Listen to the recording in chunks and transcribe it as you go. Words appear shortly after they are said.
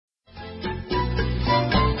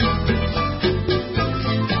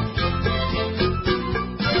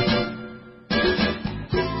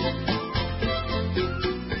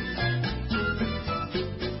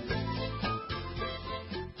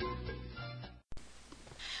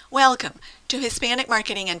Welcome to Hispanic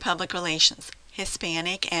Marketing and Public Relations,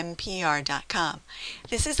 HispanicMPR.com.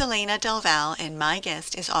 This is Elena Del Val, and my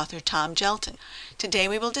guest is author Tom Gelton. Today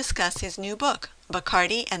we will discuss his new book,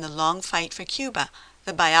 Bacardi and the Long Fight for Cuba,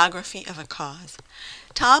 the biography of a cause.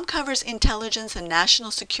 Tom covers intelligence and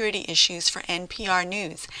national security issues for NPR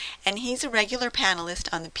News, and he's a regular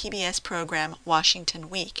panelist on the PBS program Washington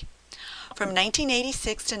Week. From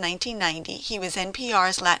 1986 to 1990, he was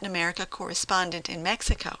NPR's Latin America correspondent in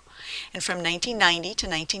Mexico, and from 1990 to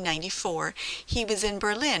 1994, he was in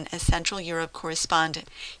Berlin as Central Europe correspondent.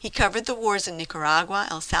 He covered the wars in Nicaragua,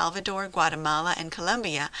 El Salvador, Guatemala, and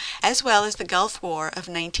Colombia, as well as the Gulf War of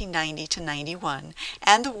 1990 to 91,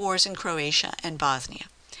 and the wars in Croatia and Bosnia.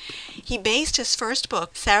 He based his first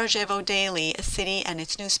book, Sarajevo Daily, a city and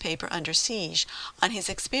its newspaper under siege, on his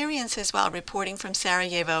experiences while reporting from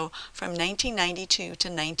Sarajevo from 1992 to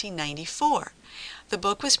 1994. The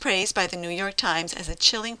book was praised by the New York Times as a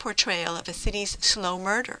chilling portrayal of a city's slow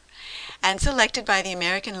murder, and selected by the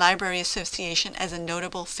American Library Association as a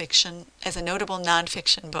notable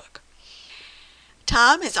nonfiction book.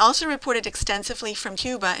 Tom has also reported extensively from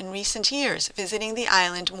Cuba in recent years, visiting the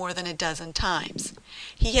island more than a dozen times.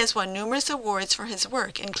 He has won numerous awards for his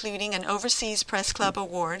work, including an Overseas Press Club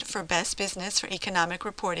Award for Best Business for Economic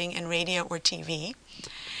Reporting in Radio or TV,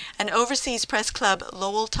 an Overseas Press Club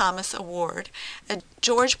Lowell Thomas Award, a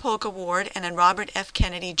George Polk Award, and a Robert F.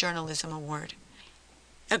 Kennedy Journalism Award.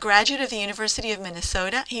 A graduate of the University of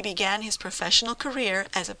Minnesota, he began his professional career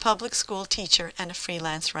as a public school teacher and a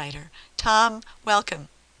freelance writer. Tom, welcome.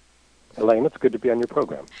 Elaine, it's good to be on your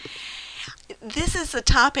program. This is a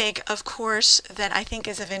topic, of course, that I think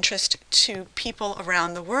is of interest to people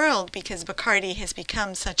around the world because Bacardi has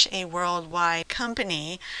become such a worldwide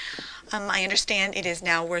company. I understand it is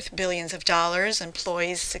now worth billions of dollars,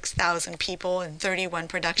 employs 6,000 people in 31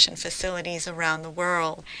 production facilities around the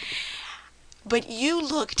world. But you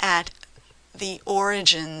looked at the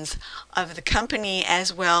origins of the company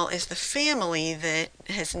as well as the family that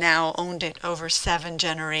has now owned it over 7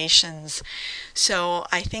 generations. So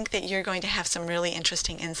I think that you're going to have some really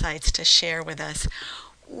interesting insights to share with us.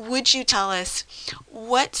 Would you tell us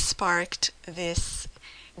what sparked this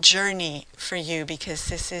journey for you? Because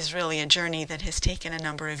this is really a journey that has taken a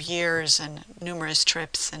number of years and numerous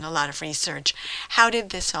trips and a lot of research. How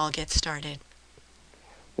did this all get started?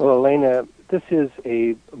 Well, Elena, this is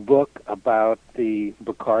a book about the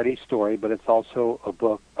Bacardi story, but it's also a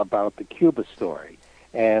book about the Cuba story.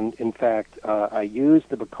 And in fact, I use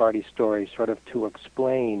the Bacardi story sort of to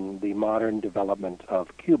explain the modern development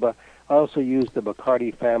of Cuba. I also use the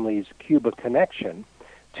Bacardi family's Cuba connection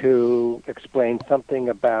to explain something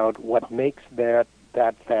about what makes that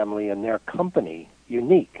family and their company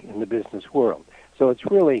unique in the business world. So it's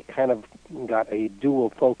really kind of got a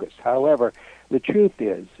dual focus. However, the truth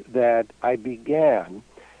is that I began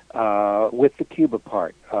with the Cuba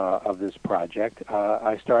part of this project.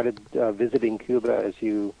 I started visiting Cuba, as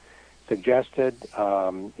you suggested,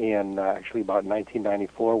 in actually about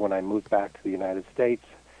 1994 when I moved back to the United States.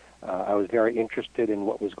 I was very interested in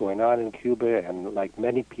what was going on in Cuba, and like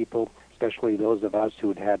many people, especially those of us who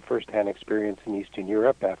had had firsthand experience in Eastern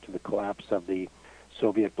Europe after the collapse of the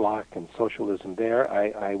Soviet bloc and socialism there,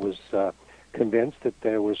 I was convinced that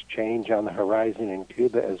there was change on the horizon in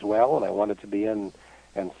Cuba as well, and I wanted to be in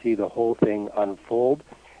and see the whole thing unfold.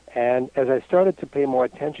 And as I started to pay more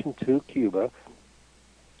attention to Cuba,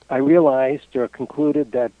 I realized or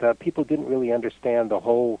concluded that people didn't really understand the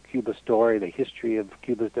whole Cuba story, the history of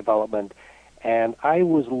Cuba's development, and I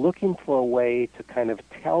was looking for a way to kind of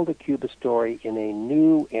tell the Cuba story in a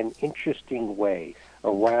new and interesting way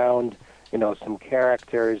around some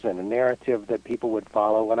characters and a narrative that people would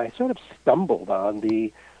follow, and I sort of stumbled on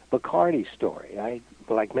the Bacardi story.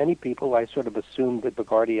 Like many people, I sort of assumed that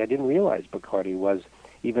I didn't realize Bacardi was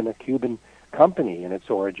even a Cuban company in its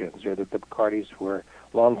origins, or that the Bacardis were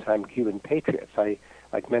longtime Cuban patriots.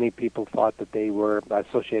 Like many people, thought that they were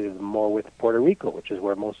associated more with Puerto Rico, which is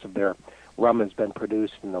where most of their rum has been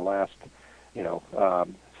produced in the last,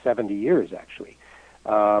 70 years, actually.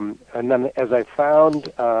 And then as I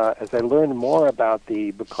learned more about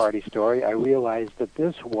the Bacardi story, I realized that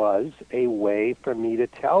this was a way for me to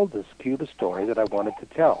tell this Cuba story that I wanted to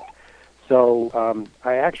tell. So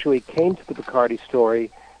I actually came to the Bacardi story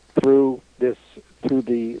through the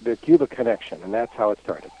Cuba connection, and that's how it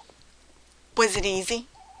started. Was it easy?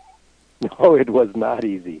 No, it was not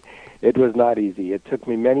easy. It was not easy. It took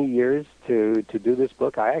me many years to do this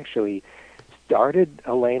book. I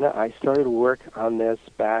started work on this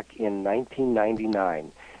back in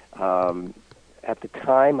 1999. At the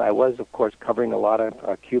time, I was, of course, covering a lot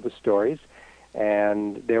of Cuba stories,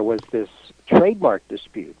 And there was this trademark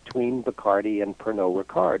dispute between Bacardi and Pernod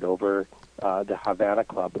Ricard over the Havana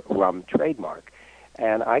Club rum trademark.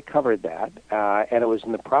 And I covered that, and it was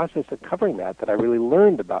in the process of covering that I really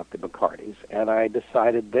learned about the Bacardis, and I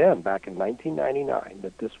decided then, back in 1999,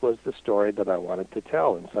 that this was the story that I wanted to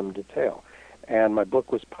tell in some detail. And my book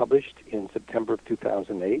was published in September of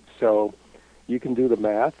 2008, so you can do the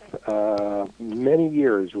math. Many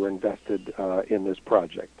years were invested in this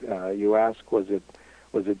project. You ask, was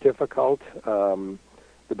it difficult? The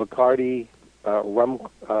Bacardi rum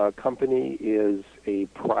company is a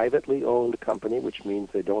privately owned company, which means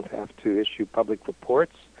they don't have to issue public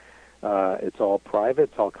reports. It's all private.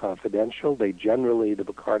 It's all confidential. The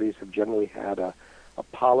Bacardis have generally had a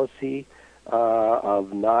policy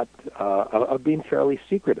of being fairly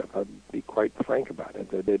secretive. I'll be quite frank about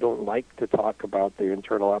it. They don't like to talk about their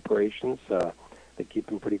internal operations. They keep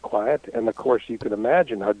them pretty quiet. And of course, you can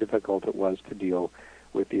imagine how difficult it was to deal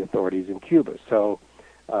with the authorities in Cuba. So,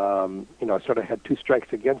 I sort of had two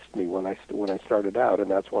strikes against me when I started out, and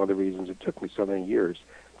that's one of the reasons it took me so many years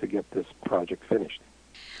to get this project finished.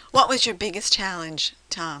 What was your biggest challenge,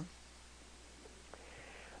 Tom?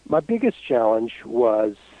 My biggest challenge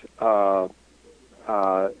was,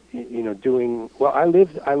 doing well. I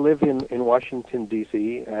live in Washington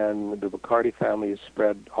D.C., and the Bacardi family is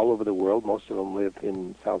spread all over the world. Most of them live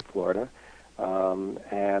in South Florida,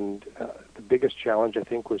 and the biggest challenge I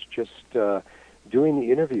think was just doing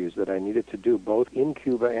the interviews that I needed to do, both in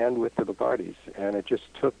Cuba and with the Bacardis. And it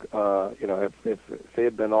just took, if they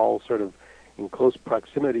had been all sort of in close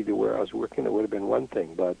proximity to where I was working, it would have been one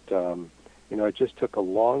thing. But, it just took a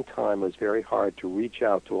long time. It was very hard to reach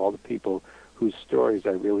out to all the people whose stories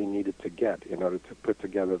I really needed to get in order to put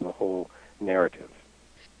together the whole narrative.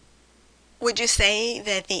 Would you say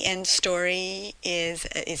that the end story is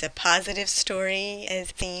a positive story, as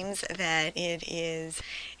it seems that it is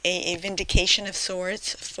a vindication of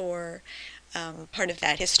sorts for part of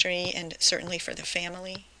that history and certainly for the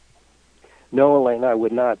family? No, Elena, I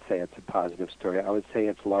would not say it's a positive story. I would say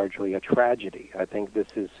it's largely a tragedy. I think this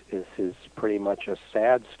is pretty much a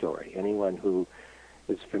sad story. Anyone who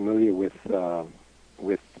is familiar with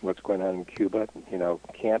what's going on in Cuba,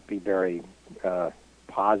 can't be very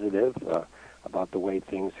positive about the way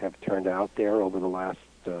things have turned out there over the last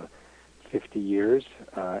 50 years.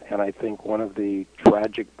 And I think one of the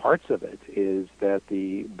tragic parts of it is that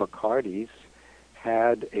the Bacardis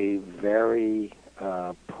had a very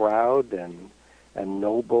proud and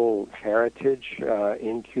noble heritage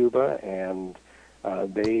in Cuba, and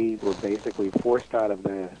they were basically forced out of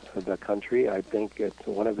the country. I think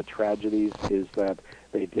one of the tragedies is that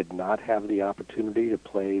they did not have the opportunity to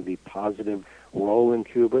play the positive role in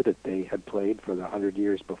Cuba that they had played for the 100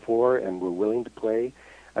 years before and were willing to play.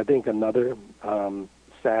 I think another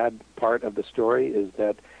sad part of the story is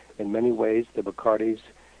that in many ways the Bacardis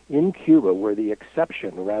in Cuba were the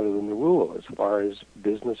exception rather than the rule as far as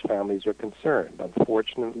business families are concerned.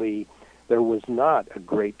 Unfortunately, there was not a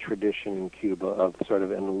great tradition in Cuba of sort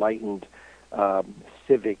of enlightened,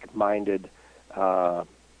 civic-minded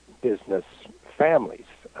business families.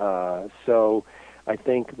 So I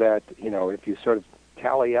think that, if you sort of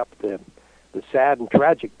tally up the sad and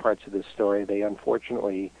tragic parts of this story, they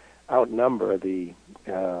unfortunately outnumber the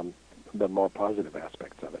more positive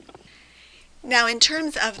aspects of it. Now, in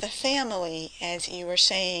terms of the family, as you were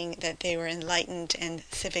saying that they were enlightened and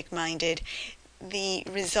civic-minded, the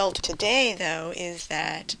result today, though, is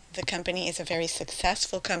that the company is a very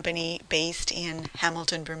successful company based in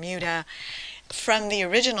Hamilton, Bermuda, from the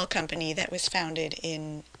original company that was founded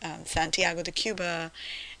in Santiago de Cuba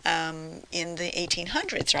in the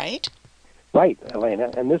 1800s, right? Right,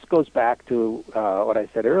 Elena, and this goes back to what I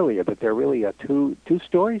said earlier, that there really are two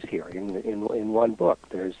stories here in one book.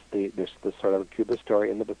 There's the sort of Cuba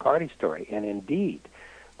story and the Bacardi story, and indeed,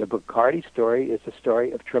 the Bacardi story is a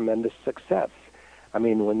story of tremendous success. I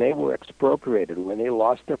mean, when they were expropriated, when they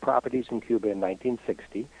lost their properties in Cuba in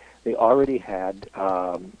 1960, they already had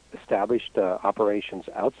established operations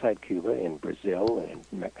outside Cuba in Brazil and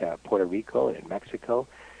in Puerto Rico and in Mexico.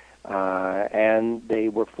 And they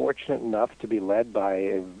were fortunate enough to be led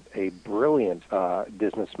by a brilliant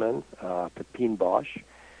businessman, Pepin Bosch,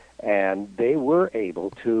 and they were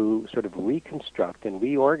able to sort of reconstruct and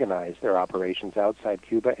reorganize their operations outside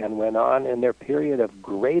Cuba, and went on, in their period of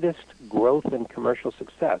greatest growth and commercial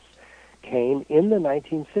success came in the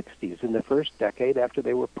 1960s, in the first decade after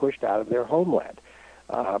they were pushed out of their homeland.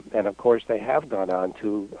 And of course, they have gone on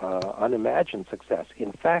to unimagined success.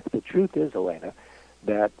 In fact, the truth is, Elena,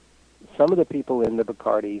 that some of the people in the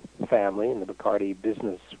Bacardi family, in the Bacardi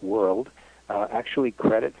business world, actually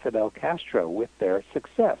credit Fidel Castro with their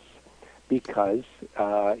success, because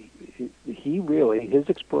his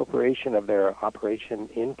expropriation of their operation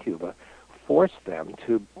in Cuba forced them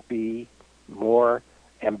to be more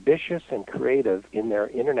ambitious and creative in their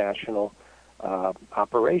international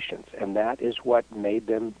operations, and that is what made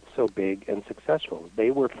them so big and successful.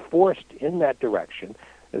 They were forced in that direction.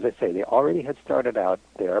 As I say, they already had started out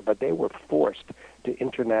there, but they were forced to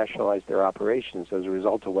internationalize their operations as a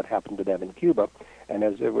result of what happened to them in Cuba, and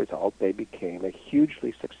as a result, they became a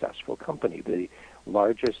hugely successful company. The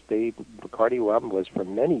largest, Bacardi rum was for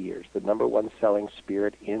many years the number one selling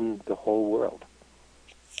spirit in the whole world.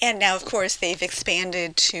 And now, of course, they've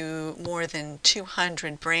expanded to more than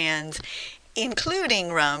 200 brands,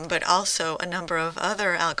 including rum, but also a number of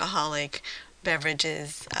other alcoholic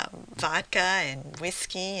beverages, vodka and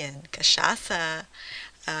whiskey and cachaça.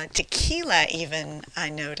 Tequila, even, I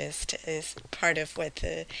noticed, is part of what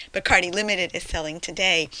the Bacardi Limited is selling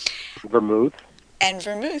today. Vermouth. And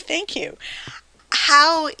vermouth, thank you.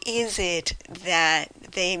 How is it that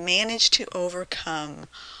they managed to overcome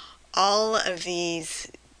all of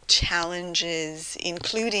these challenges,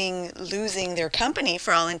 including losing their company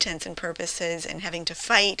for all intents and purposes and having to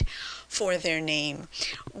fight for their name?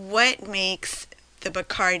 What makes the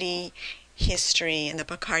Bacardi history and the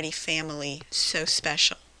Bacardi family so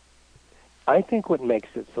special? I think what makes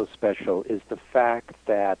it so special is the fact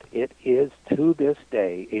that it is, to this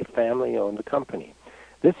day, a family-owned company.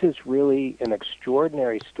 This is really an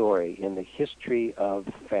extraordinary story in the history of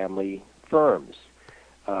family firms.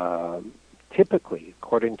 Typically,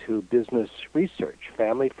 according to business research,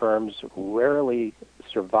 family firms rarely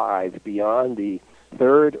survive beyond the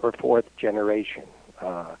third or fourth generation.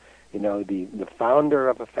 The founder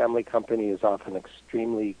of a family company is often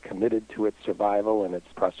extremely committed to its survival and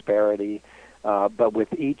its prosperity, but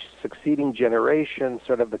with each succeeding generation,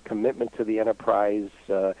 sort of the commitment to the enterprise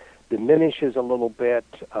diminishes a little bit,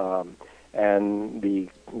 and the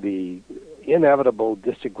inevitable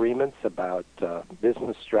disagreements about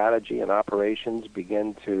business strategy and operations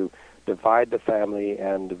begin to divide the family,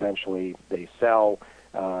 and eventually they sell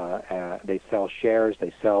shares,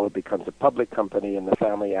 it becomes a public company, and the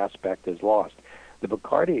family aspect is lost. The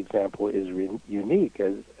Bacardi example is unique.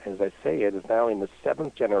 As I say, it is now in the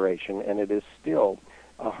seventh generation, and it is still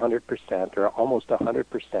 100% or almost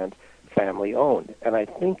 100% family-owned. And I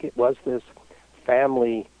think it was this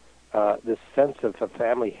sense of a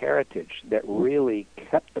family heritage that really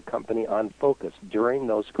kept the company on focus during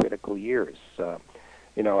those critical years.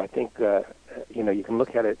 I think you can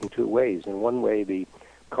look at it in two ways. In one way, the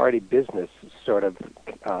Bacardi business sort of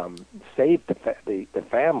saved the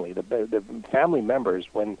family. The family members,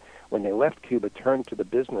 when they left Cuba, turned to the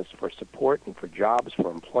business for support and for jobs, for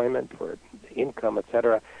employment, for income,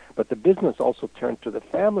 etc. But the business also turned to the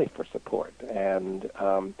family for support, and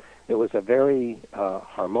it was a very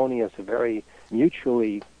harmonious, a very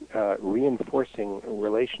mutually reinforcing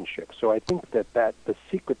relationship. So I think that the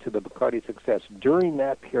secret to the Bacardi success during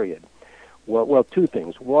that period, well, two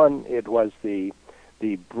things. One, it was the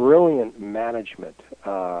brilliant management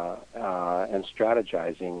and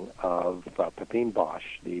strategizing of Pepin Bosch,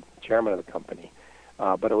 the chairman of the company,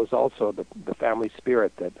 but it was also the family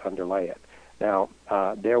spirit that underlay it. Now,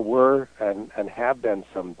 there were and have been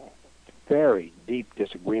some very deep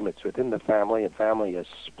disagreements within the family, and family is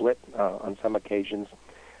split on some occasions.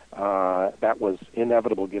 That was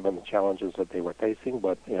inevitable given the challenges that they were facing,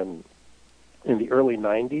 but in the early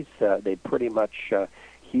 90s, they pretty much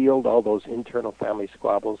healed all those internal family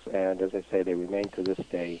squabbles, and as I say, they remain to this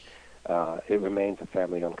day. It remains a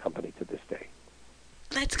family-owned company to this day.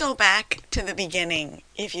 Let's go back to the beginning,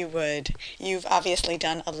 if you would. You've obviously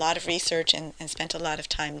done a lot of research and spent a lot of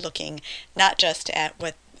time looking not just at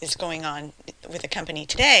what is going on with the company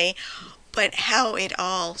today, but how it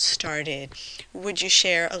all started. Would you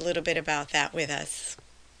share a little bit about that with us?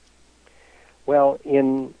 Well,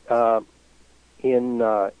 in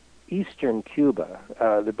eastern Cuba,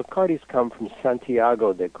 the Bacardis come from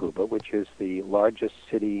Santiago de Cuba, which is the largest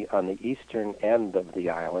city on the eastern end of the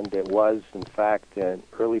island. It was, in fact, an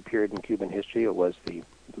early period in Cuban history, it was the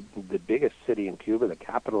biggest city in Cuba, the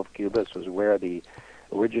capital of Cuba. This was where the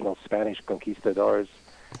original Spanish conquistadors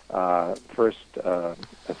first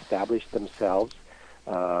established themselves.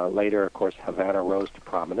 Later, of course, Havana rose to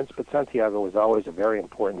prominence, but Santiago was always a very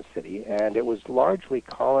important city, and it was largely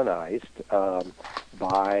colonized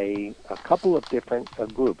by a couple of different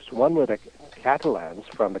groups. One were the Catalans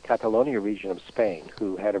from the Catalonia region of Spain,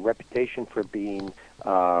 who had a reputation for being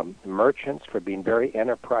merchants, for being very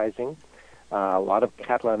enterprising. A lot of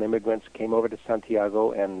Catalan immigrants came over to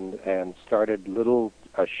Santiago and started little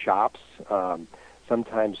shops.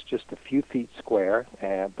 sometimes just a few feet square,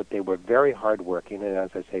 but they were very hardworking and,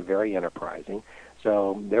 as I say, very enterprising.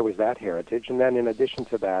 So there was that heritage. And then in addition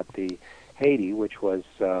to that, the Haiti, which was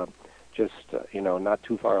not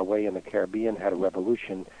too far away in the Caribbean, had a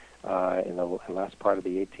revolution in the last part of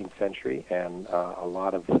the 18th century, and a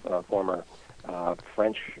lot of former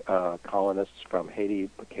French colonists from Haiti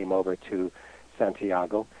came over to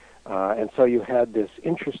Santiago. And so you had this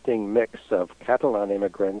interesting mix of Catalan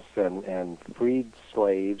immigrants and freed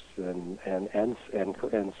slaves and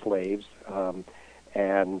slaves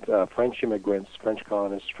and French immigrants, French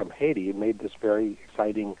colonists from Haiti. It made this very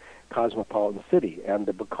exciting cosmopolitan city. And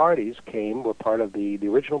the Bacardis were part of the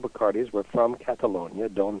original Bacardis were from Catalonia.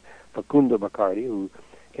 Don Facundo Bacardi, who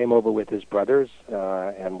came over with his brothers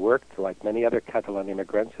and worked, like many other Catalan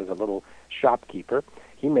immigrants, as a little shopkeeper.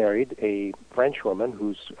 He married a French woman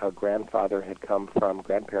whose grandparents had come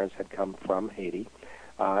from Haiti.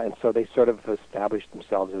 And so they sort of established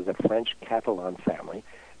themselves as a French Catalan family.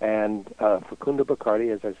 And Facundo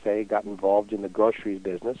Bacardi, as I say, got involved in the groceries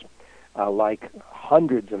business, like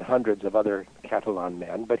hundreds and hundreds of other Catalan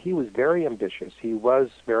men. But he was very ambitious. He was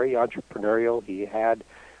very entrepreneurial. He had,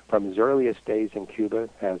 from his earliest days in Cuba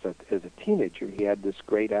as a teenager, he had this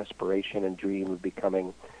great aspiration and dream of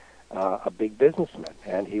becoming a big businessman.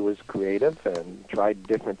 And he was creative and tried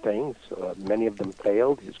different things. Many of them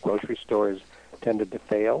failed. His grocery stores tended to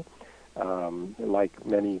fail. Like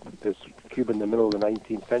many, Cuba in the middle of the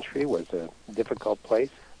 19th century was a difficult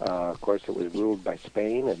place. Of course, it was ruled by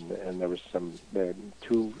Spain, and there was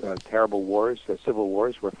two terrible wars, civil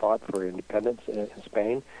wars were fought for independence in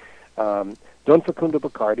Spain. Don Facundo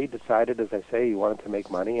Bacardi decided, as I say, he wanted to make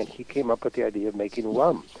money, and he came up with the idea of making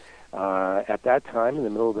rum. At that time, in the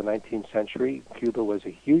middle of the 19th century, Cuba was a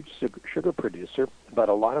huge sugar producer, but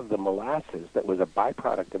a lot of the molasses that was a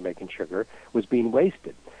byproduct of making sugar was being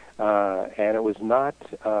wasted. And it was not,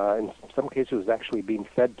 in some cases, it was actually being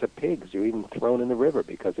fed to pigs or even thrown in the river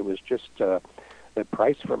because it was just, the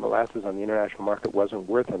price for molasses on the international market wasn't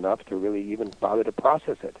worth enough to really even bother to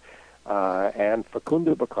process it. And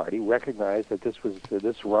Facundo Bacardi recognized that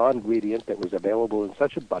this raw ingredient that was available in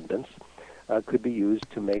such abundance could be used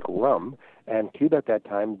to make rum. And Cuba at that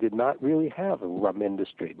time did not really have a rum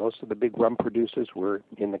industry. Most of the big rum producers were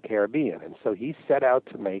in the Caribbean. And so he set out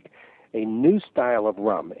to make a new style of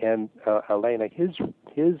rum. And Elena, his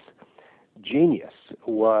genius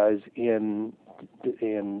was in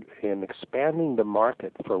expanding the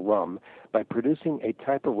market for rum by producing a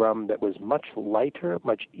type of rum that was much lighter,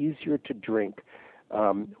 much easier to drink,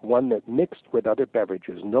 one that mixed with other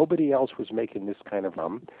beverages. Nobody else was making this kind of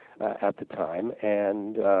rum at the time,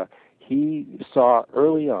 and he saw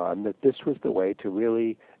early on that this was the way to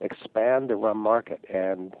really expand the rum market.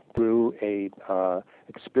 And through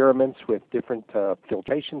experiments with different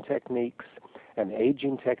filtration techniques and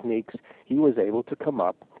aging techniques, he was able to come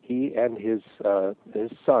up. He and his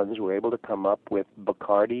sons were able to come up with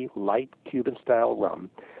Bacardi light Cuban-style rum,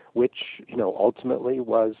 which ultimately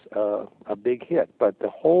was a big hit. But the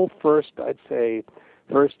whole first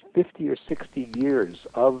 50 or 60 years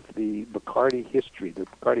of the Bacardi history, the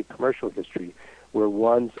Bacardi commercial history, were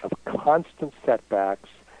ones of constant setbacks,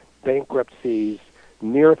 bankruptcies,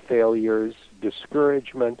 near failures,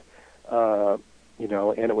 discouragement, and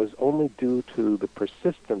it was only due to the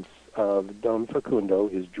persistence of Don Facundo,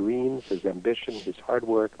 his dreams, his ambition, his hard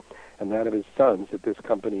work, and that of his sons, that this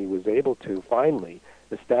company was able to finally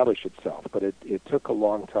establish itself. But it took a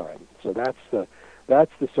long time. So that's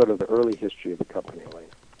the sort of the early history of the company, Elena.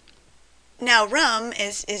 Now, rum,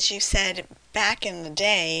 as you said, back in the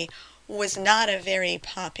day, was not a very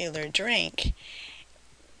popular drink.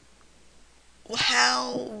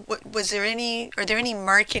 Are there any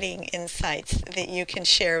marketing insights that you can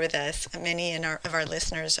share with us? Many of our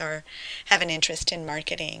listeners have an interest in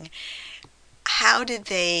marketing. How did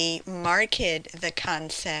they market the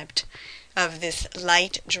concept of this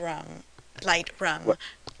light rum? Well,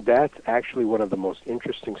 that's actually one of the most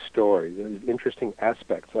interesting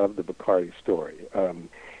aspects of the Bacardi story.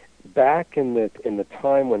 Back in the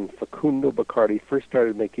time when Facundo Bacardi first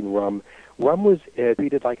started making rum was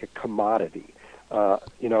treated like a commodity.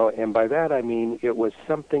 And by that I mean it was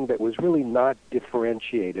something that was really not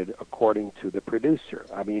differentiated according to the producer.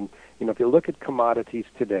 I mean, if you look at commodities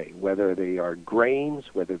today, whether they are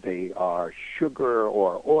grains, whether they are sugar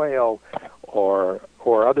or oil or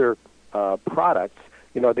other products,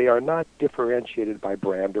 they are not differentiated by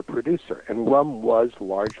brand or producer. And rum was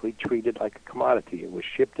largely treated like a commodity. It was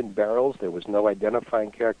shipped in barrels. There was no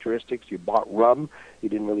identifying characteristics. You bought rum. You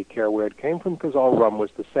didn't really care where it came from because all rum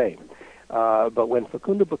was the same. But when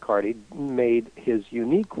Facundo Bacardi made his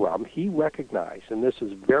unique rum, he recognized, and this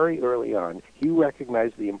is very early on, he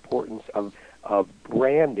recognized the importance of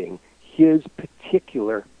branding his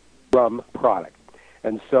particular rum product.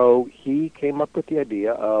 And so he came up with the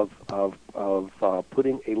idea of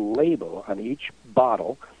putting a label on each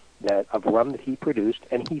bottle of rum that he produced,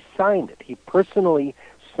 and he signed it. He personally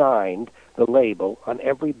signed the label on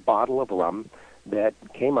every bottle of rum that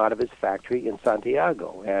came out of his factory in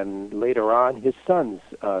Santiago. And later on, his sons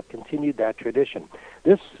continued that tradition.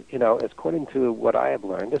 This, according to what I have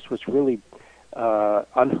learned, this was really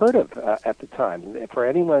unheard of at the time. For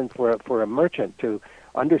anyone, for a merchant to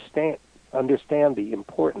understand the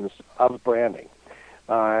importance of branding.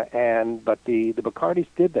 But the Bacardis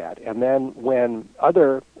did that. And then when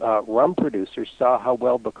other rum producers saw how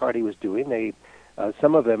well Bacardi was doing,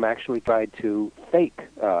 some of them actually tried to fake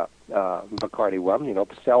Bacardi rum,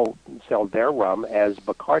 sell their rum as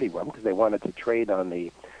Bacardi rum because they wanted to trade on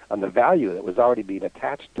the value that was already being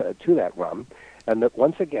attached to that rum. And that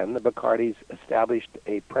once again, the Bacardis established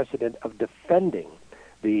a precedent of defending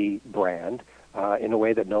the brand in a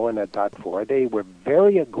way that no one had thought before. They were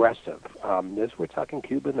very aggressive. We're talking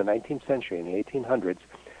Cuba in the 19th century, in the 1800s,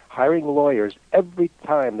 hiring lawyers every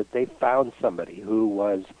time that they found somebody who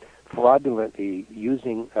was fraudulently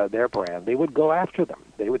using their brand. They would go after them.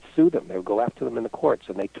 They would sue them. They would go after them in the courts,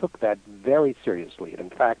 and they took that very seriously. And in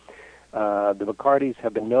fact, the Bacardis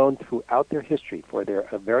have been known throughout their history for their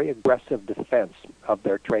very aggressive defense of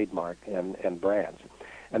their trademark and brands.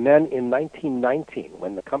 And then in 1919,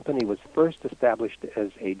 when the company was first established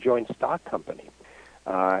as a joint stock company,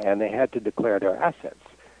 and they had to declare their assets,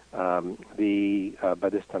 by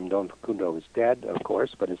this time Don Facundo was dead, of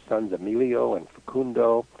course, but his sons Emilio and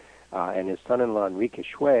Facundo, and his son-in-law Enrique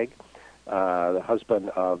Schweg, the husband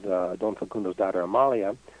of Don Facundo's daughter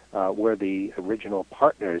Amalia, were the original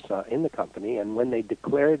partners in the company. And when they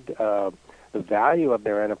declared the value of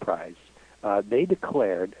their enterprise, they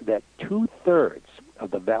declared that 2/3 of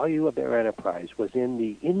the value of their enterprise was in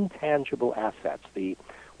the intangible assets,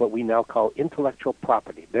 what we now call intellectual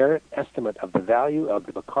property. Their estimate of the value of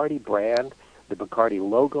the Bacardi brand, the Bacardi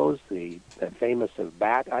logos, the famous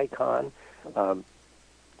bat icon.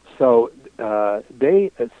 So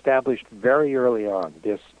they established very early on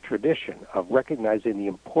this tradition of recognizing the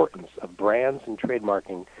importance of brands and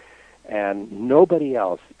trademarking, and nobody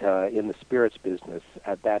else in the spirits business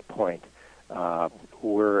at that point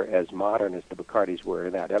were as modern as the Bacardis were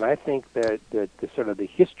in that. And I think that the sort of the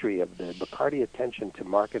history of the Bacardi attention to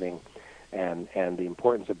marketing and the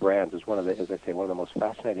importance of brands is one of the most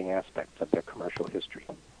fascinating aspects of their commercial history.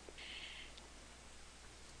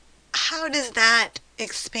 How does that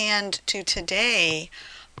expand to today?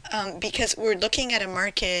 Because we're looking at a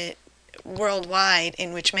market worldwide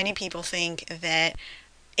in which many people think that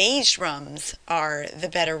aged rums are the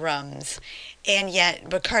better rums, and yet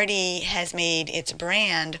Bacardi has made its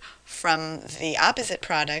brand from the opposite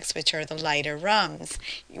products, which are the lighter rums.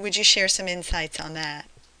 Would you share some insights on that?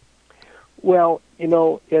 Well,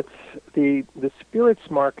 it's the spirits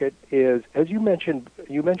market is, as you mentioned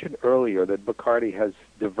earlier, that Bacardi has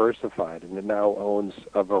diversified and it now owns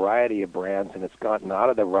a variety of brands, and it's gotten out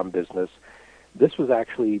of the rum business. This was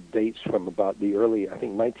actually dates from about the early, I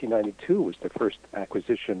think 1992 was the first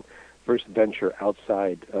acquisition, first venture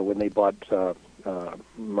outside when they bought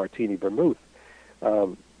Martini Vermouth.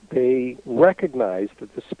 They recognized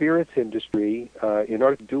that the spirits industry, in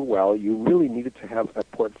order to do well, you really needed to have a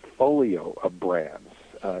portfolio of brands.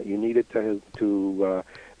 You needed to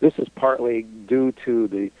this is partly due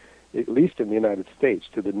to at least in the United States,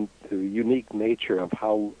 to the unique nature of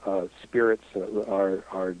how spirits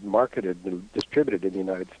are marketed and distributed in the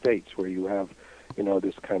United States, where you have,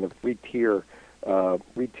 this kind of three-tier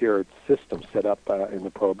system set up in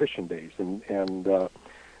the Prohibition days, and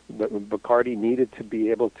Bacardi needed to be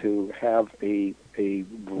able to have a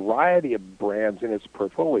variety of brands in its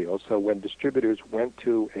portfolio. So when distributors went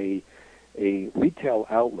to a retail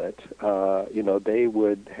outlet, they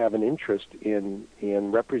would have an interest in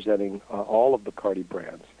representing all of Bacardi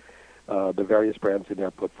brands, the various brands in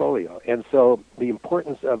their portfolio. And so the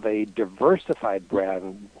importance of a diversified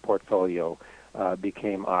brand portfolio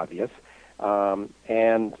became obvious,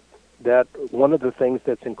 and that one of the things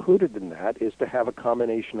that's included in that is to have a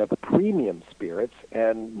combination of premium spirits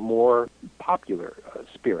and more popular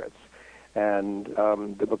spirits. And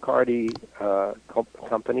the Bacardi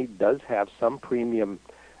company does have some premium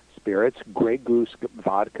spirits. Grey Goose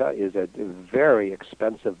vodka is a very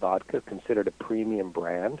expensive vodka, considered a premium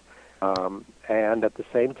brand. And at the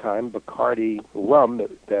same time, Bacardi rum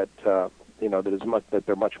that that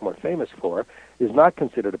they're much more famous for, is not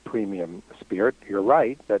considered a premium spirit. You're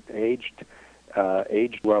right that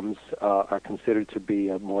aged rums are considered to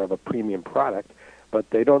be more of a premium product, but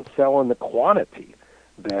they don't sell in the quantity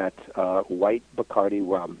that white Bacardi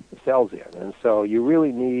rum sells in. And so you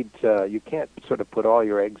really need, you can't sort of put all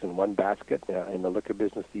your eggs in one basket in the liquor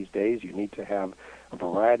business these days. You need to have a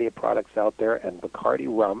variety of products out there, and Bacardi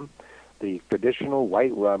rum, the traditional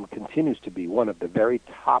white rum, continues to be one of the very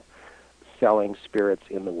top selling spirits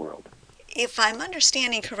in the world. If I'm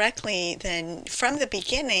understanding correctly, then from the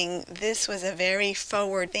beginning, this was a very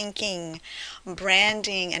forward-thinking,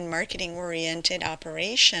 branding and marketing-oriented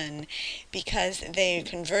operation, because they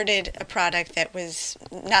converted a product that was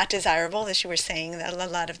not desirable, as you were saying, a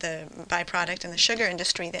lot of the byproduct in the sugar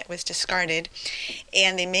industry that was discarded,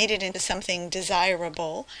 and they made it into something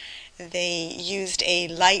desirable. They used a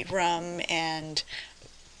light rum and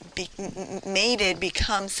made it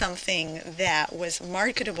become something that was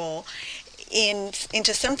marketable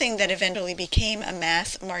into something that eventually became a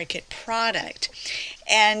mass market product.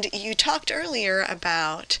 And you talked earlier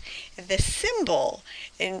about the symbol.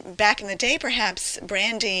 Back in the day, perhaps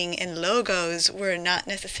branding and logos were not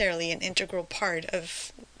necessarily an integral part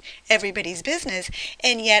of everybody's business,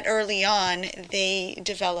 and yet early on they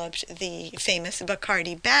developed the famous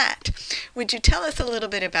Bacardi bat. Would you tell us a little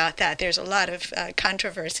bit about that? There's a lot of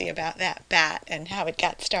controversy about that bat and how it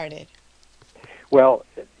got started. Well,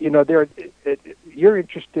 you're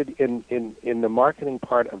interested in the marketing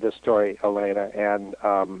part of this story, Elena, and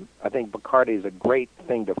I think Bacardi is a great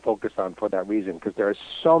thing to focus on for that reason, because there are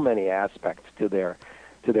so many aspects to their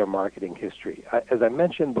marketing history. As I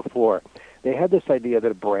mentioned before, they had this idea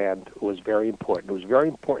that a brand was very important. It was very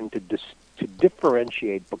important to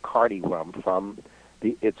differentiate Bacardi rum from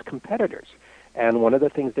its competitors. And one of the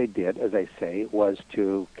things they did, as I say, was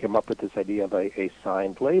to come up with this idea of a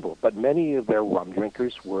signed label. But many of their rum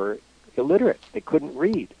drinkers were illiterate. They couldn't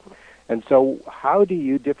read. And so how do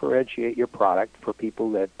you differentiate your product for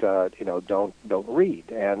people that don't read?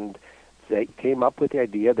 And they came up with the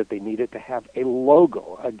idea that they needed to have a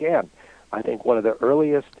logo. Again, I think one of the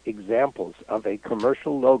earliest examples of a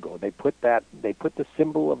commercial logo. They put the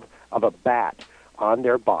symbol of a bat on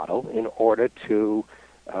their bottle in order to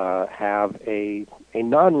have a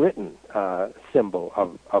non-written symbol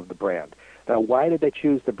of the brand. Now, why did they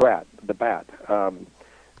choose the bat?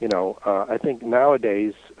 I think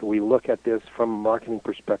nowadays we look at this from a marketing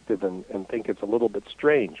perspective and think it's a little bit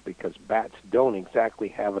strange, because bats don't exactly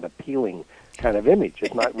have an appealing kind of image.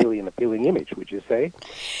 It's not really an appealing image, would you say?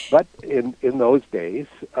 But in those days,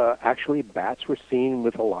 actually bats were seen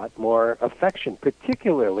with a lot more affection,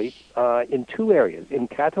 particularly in two areas, in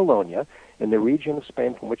Catalonia, in the region of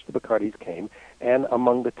Spain from which the Bacardis came, and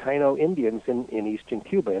among the Taino Indians in eastern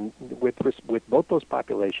Cuba. And with both those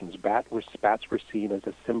populations, bats were seen as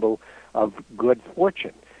a symbol of good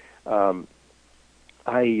fortune. I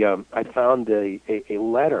found a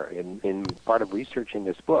letter in part of researching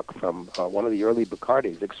this book from one of the early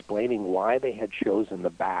Bacardis explaining why they had chosen the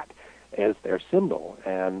bat as their symbol.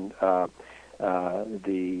 And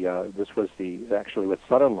this was actually the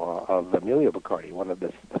son-in-law of Emilio Bacardi, one of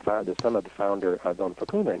the son of the founder, Don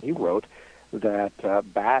Facundo, and he wrote that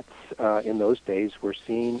bats in those days were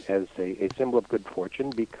seen as a symbol of good fortune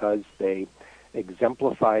because they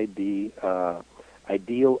exemplified the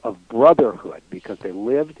ideal of brotherhood, because they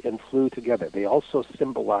lived and flew together. They also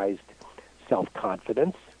symbolized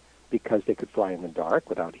self-confidence because they could fly in the dark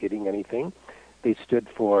without hitting anything. They stood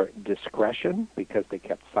for discretion because they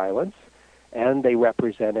kept silence, and they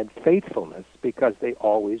represented faithfulness because they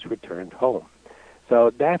always returned home.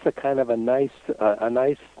 So that's a kind of a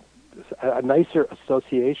nicer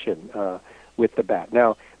association with the bat.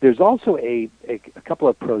 Now, there's also a couple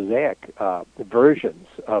of prosaic versions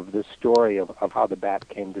of the story of how the bat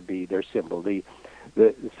came to be their symbol. The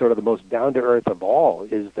sort of the most down-to-earth of all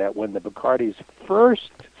is that when the Bacardis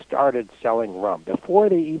first started selling rum, before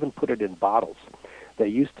they even put it in bottles, they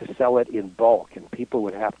used to sell it in bulk, and people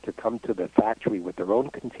would have to come to the factory with their own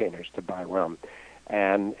containers to buy rum.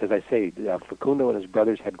 And as I say, Facundo and his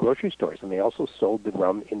brothers had grocery stores, and they also sold the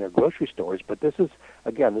rum in their grocery stores. But this is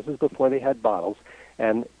before they had bottles.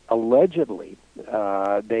 And allegedly,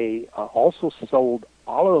 they also sold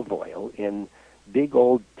olive oil in big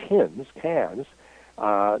old cans,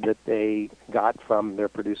 that they got from their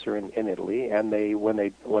producer in Italy. And when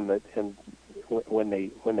they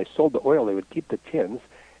sold the oil, they would keep the tins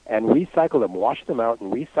and recycle them, wash them out,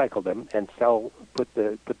 and recycle them, and put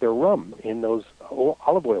their rum in those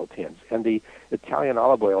olive oil tins. And the Italian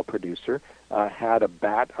olive oil producer had a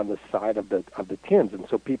bat on the side of the tins, and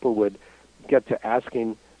so people would get to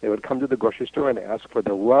asking They would come to the grocery store and ask for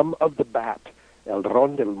the rum of the bat, el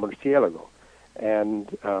ron del murciélago. And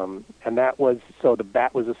that was, so the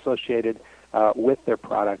bat was associated with their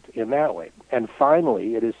product in that way. And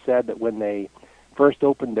finally, it is said that when they first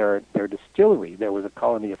opened their distillery, there was a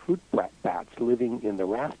colony of fruit bats living in the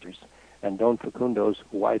rafters. And Don Facundo's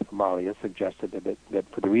wife, Amalia, suggested that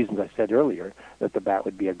for the reasons I said earlier, that the bat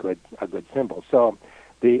would be a good symbol. So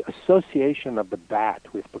the association of the bat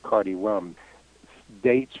with Bacardi rum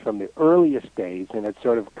dates from the earliest days, and it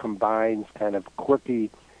sort of combines kind of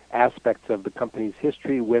quirky aspects of the company's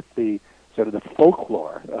history with the sort of the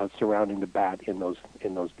folklore surrounding the bat in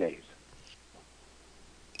those days.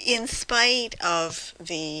 In spite of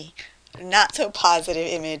the not so positive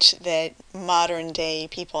image that modern day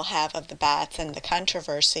people have of the bats and the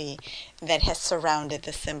controversy that has surrounded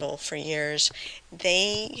the symbol for years,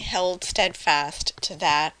 they held steadfast to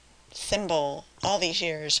that symbol all these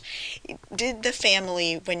years. Did the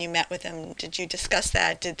family, when you met with them, did you discuss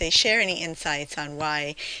that? Did they share any insights on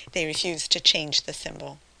why they refused to change the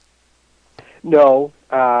symbol? No,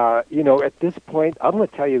 at this point, I'm going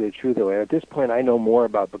to tell you the truth, though. At this point, I know more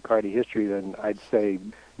about Bacardi history than I'd say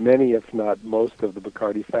many, if not most, of the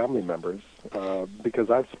Bacardi family members,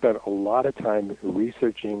 because I've spent a lot of time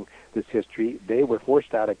researching this history. They were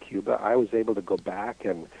forced out of Cuba. I was able to go back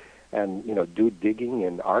and do digging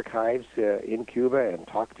in archives in Cuba and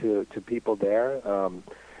talk to people there.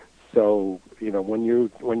 So when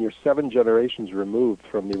you're 7 generations removed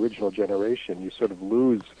from the original generation, you sort of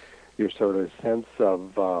lose your sort of sense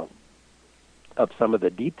of some of the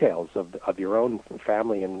details of your own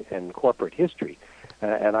family and corporate history.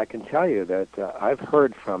 And I can tell you that I've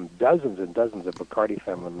heard from dozens and dozens of Bacardi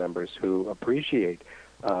family members who appreciate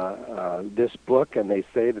this book, and they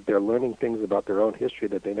say that they're learning things about their own history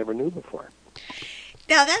that they never knew before.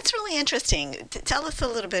 Now, that's really interesting. Tell us a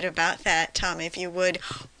little bit about that, Tom, if you would.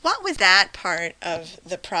 What was that part of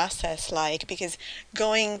the process like? Because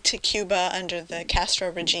going to Cuba under the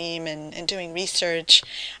Castro regime and doing research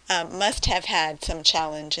must have had some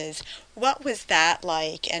challenges. What was that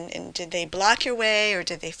like? And did they block your way, or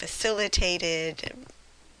did they facilitate it?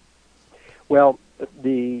 Well,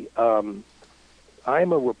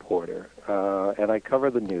 I'm a reporter, and I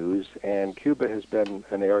cover the news, and Cuba has been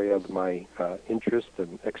an area of my interest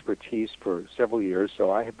and expertise for several years,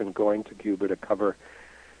 so I have been going to Cuba to cover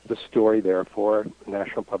the story there for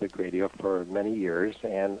National Public Radio for many years,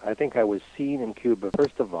 and I think I was seen in Cuba,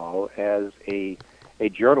 first of all, as a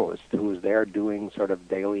journalist who was there doing sort of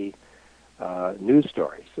daily news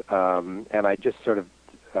stories, and I just sort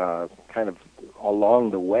of kind of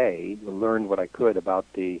along the way learned what I could about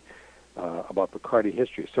Bacardi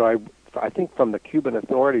history. So I think from the Cuban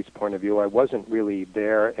authorities' point of view, I wasn't really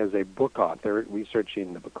there as a book author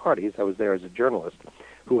researching the Bacardis. I was there as a journalist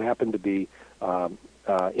who happened to be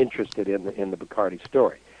interested in the Bacardi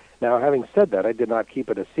story. Now, having said that, I did not keep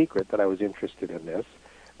it a secret that I was interested in this.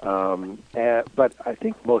 But I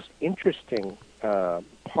think the most interesting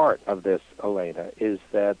part of this, Elena, is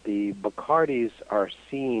that the Bacardis are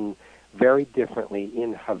seen very differently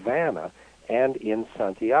in Havana and in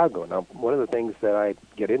Santiago. Now, one of the things that I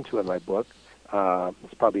get into in my book,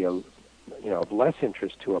 it's probably of less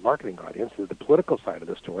interest to a marketing audience, is the political side of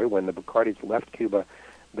the story. When the Bacardis left Cuba,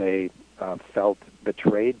 they felt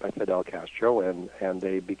betrayed by Fidel Castro, and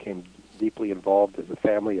they became deeply involved as a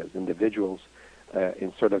family, as individuals,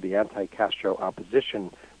 in sort of the anti-Castro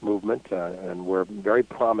opposition movement, and were very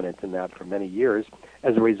prominent in that for many years.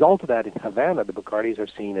 As a result of that, in Havana, the Bacardis are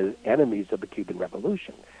seen as enemies of the Cuban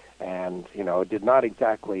Revolution. And, it did not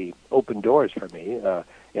exactly open doors for me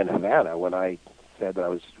in Havana when I said that I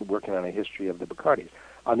was working on a history of the Bacardis.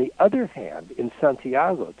 On the other hand, in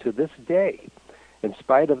Santiago, to this day, in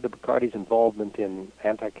spite of the Bacardis' involvement in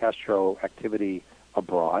anti-Castro activity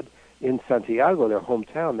abroad, in Santiago, their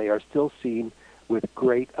hometown, they are still seen with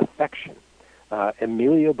great affection.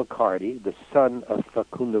 Emilio Bacardi, the son of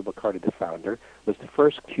Facundo Bacardi, the founder, was the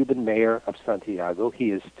first Cuban mayor of Santiago.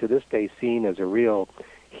 He is, to this day, seen as a real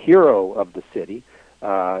hero of the city.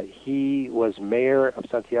 He was mayor of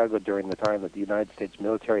Santiago during the time that the United States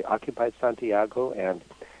military occupied Santiago, and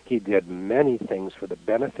he did many things for the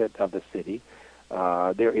benefit of the city.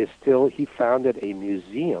 He founded a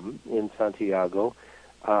museum in Santiago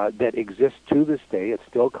that exists to this day. It's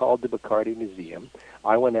still called the Bacardi Museum.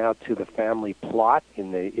 I went out to the family plot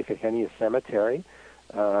in the Ifigenia Cemetery,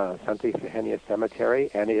 Santa Ifigenia Cemetery,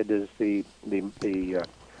 and it is the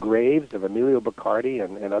graves of Emilio Bacardi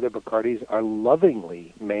and other Bacardis are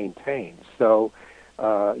lovingly maintained. So,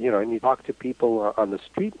 and you talk to people on the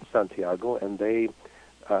street in Santiago, and they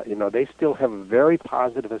they still have a very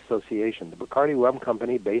positive association. The Bacardi Rum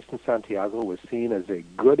Company, based in Santiago, was seen as a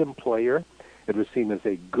good employer. It was seen as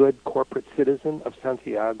a good corporate citizen of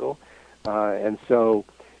Santiago. And so,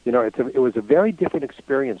 it was a very different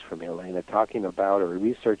experience for me, Elena, talking about or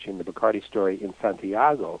researching the Bacardi story in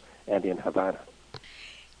Santiago and in Havana.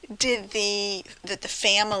 Did the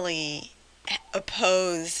family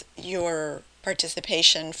oppose your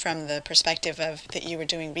participation from the perspective of that you were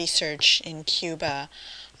doing research in Cuba,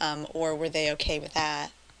 or were they okay with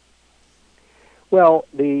that? Well,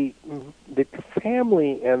 the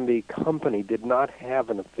family and the company did not have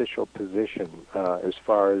an official position as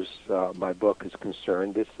far as my book is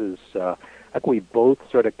concerned. This is, I think we both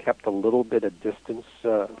sort of kept a little bit of distance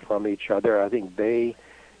from each other. I think they,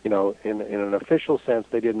 in an official sense,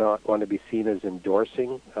 they did not want to be seen as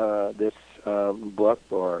endorsing this book,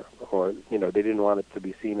 or they didn't want it to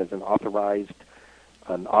be seen as an authorized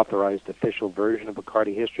official version of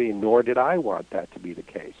Bacardi history, nor did I want that to be the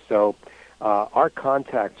case. So our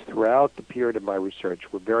contacts throughout the period of my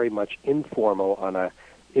research were very much informal on an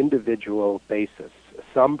individual basis.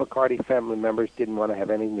 Some Bacardi family members didn't want to have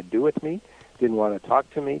anything to do with me, didn't want to talk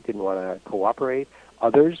to me, didn't want to cooperate.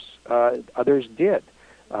 Others did.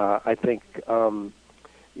 I think, and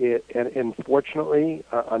fortunately,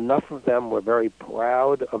 enough of them were very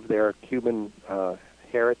proud of their Cuban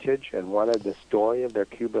heritage and wanted the story of their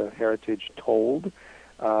Cuba heritage told,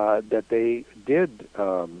 that they did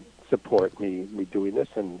support me doing this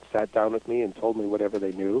and sat down with me and told me whatever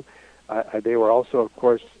they knew. They were also, of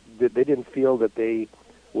course, they didn't feel that they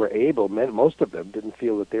were able, most of them didn't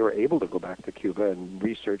feel that they were able to go back to Cuba and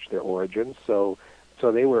research their origins. So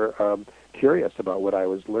they were curious about what I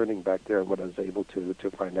was learning back there and what I was able to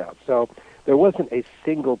find out. So there wasn't a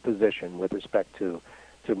single position with respect to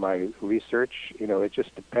my research. It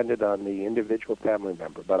just depended on the individual family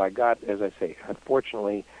member. But I got, as I say,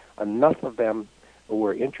 unfortunately, enough of them who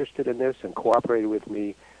were interested in this and cooperated with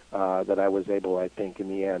me that I was able, I think, in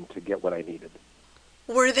the end, to get what I needed.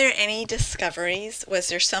 Were there any discoveries? Was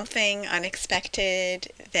there something unexpected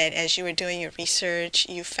that as you were doing your research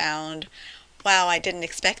you found, wow, I didn't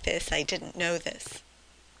expect this, I didn't know this?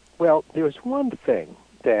 Well, there was one thing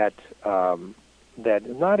that that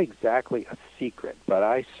is not exactly a secret, but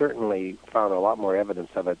I certainly found a lot more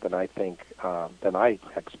evidence of it than I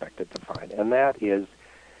expected to find, and that is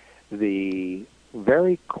the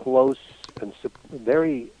very close and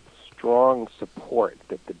very strong support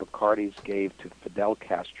that the Bacardis gave to Fidel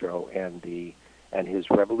Castro and his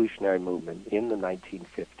revolutionary movement in the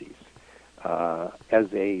 1950s.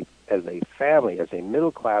 As a family, as a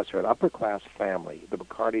middle class or an upper class family, the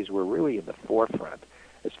Bacardis were really in the forefront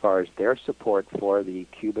as far as their support for the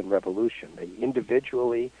Cuban Revolution. They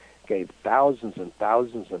individually gave thousands and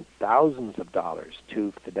thousands and thousands of dollars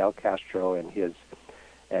to Fidel Castro and his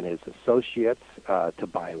associates to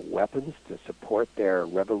buy weapons to support their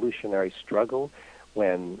revolutionary struggle.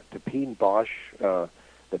 When Pepin Bosch,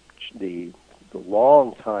 the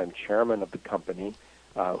longtime chairman of the company,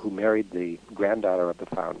 who married the granddaughter of the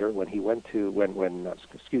founder, when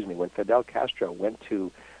Fidel Castro went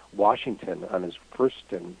to Washington on his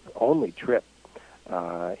first and only trip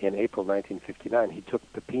in April 1959, he took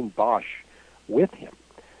Pepin Bosch with him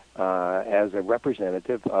as a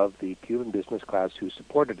representative of the Cuban business class who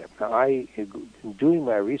supported him. Now, in doing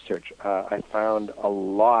my research, I found a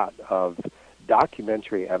lot of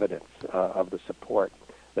documentary evidence of the support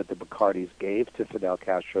that the Bacardis gave to Fidel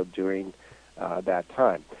Castro during that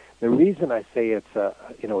time. The reason I say it's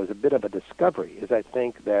is a bit of a discovery is I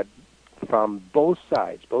think that from both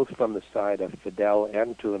sides, both from the side of Fidel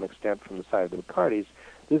and to an extent from the side of the Bacardis,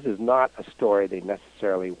 this is not a story they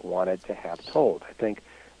necessarily wanted to have told. I think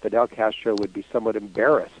Fidel Castro would be somewhat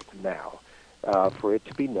embarrassed now for it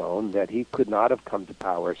to be known that he could not have come to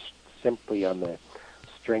power simply on the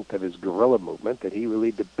strength of his guerrilla movement, that he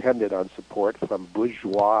really depended on support from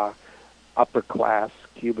bourgeois, upper-class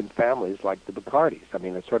Cuban families like the Bacardis. I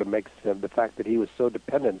mean, it sort of makes the fact that he was so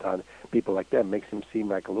dependent on people like them makes him seem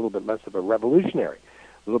like a little bit less of a revolutionary,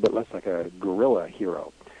 a little bit less like a guerrilla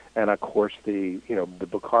hero. And of course, the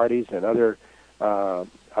Bacardis and other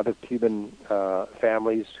Cuban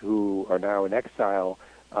families who are now in exile,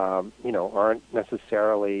 aren't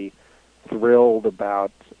necessarily thrilled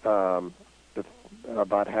about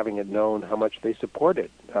having it known how much they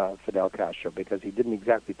supported Fidel Castro, because he didn't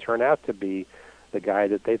exactly turn out to be the guy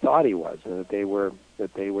that they thought he was, and that they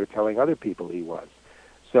were telling other people he was.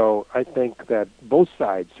 So I think that both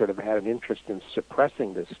sides sort of had an interest in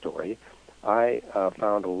suppressing this story. I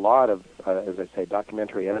found a lot of, as I say,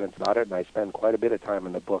 documentary evidence about it, and I spend quite a bit of time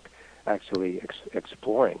in the book actually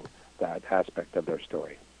exploring that aspect of their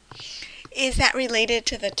story. Is that related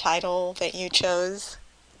to the title that you chose?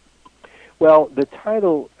 Well, the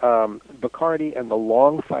title, Bacardi and the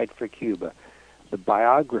Long Fight for Cuba, the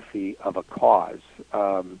biography of a cause.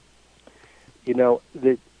 The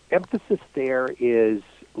emphasis there is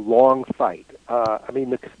long fight. I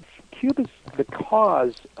mean, Cuba's the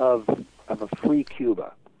cause of a free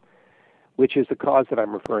Cuba, which is the cause that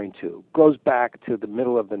I'm referring to, goes back to the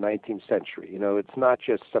middle of the 19th century. It's not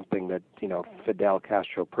just something that Fidel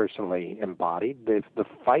Castro personally embodied. The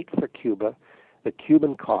fight for Cuba, the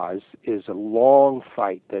Cuban cause, is a long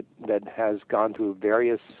fight that has gone through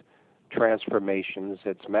various transformations.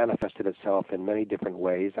 It's manifested itself in many different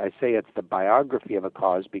ways. I say it's the biography of a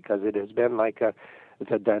cause because it has been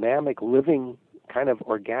it's a dynamic, living, kind of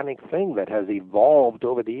organic thing that has evolved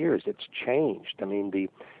over the years. It's changed. I mean, the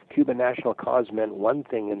Cuban national cause meant one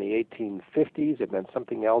thing in the 1850s. It meant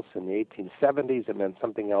something else in the 1870s. It meant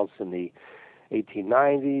something else in the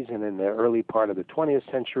 1890s and in the early part of the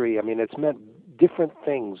 20th century. I mean, it's meant different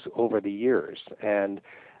things over the years. And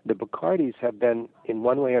the Bacardis have been, in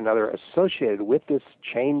one way or another, associated with this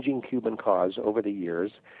changing Cuban cause over the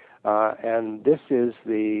years. And this is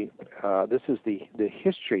the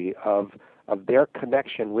history of their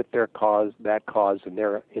connection with their cause, and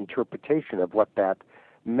their interpretation of what that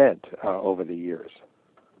meant over the years.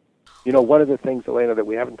 One of the things, Elena, that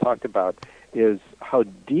we haven't talked about is how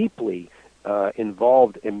deeply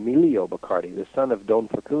involved Emilio Bacardi, the son of Don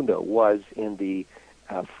Facundo, was in the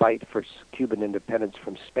fight for Cuban independence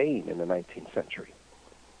from Spain in the 19th century.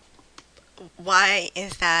 Why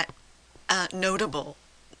is that notable?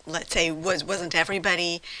 Let's say, wasn't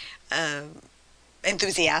everybody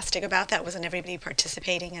enthusiastic about that? Wasn't everybody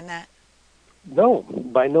participating in that? No,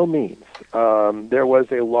 by no means. There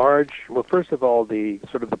was a well, first of all, the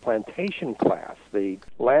plantation class, the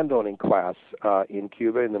landowning class in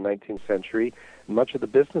Cuba in the 19th century. Much of the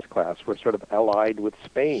business class were sort of allied with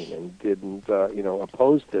Spain and didn't,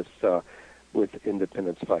 oppose this with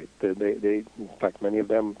independence fight. They, in fact, many of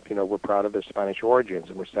them, were proud of their Spanish origins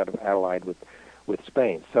and were sort of allied with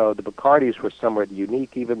Spain. So the Bacardis were somewhat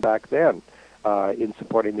unique even back then in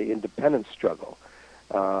supporting the independence struggle.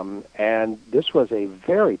 And this was a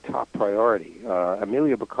very top priority.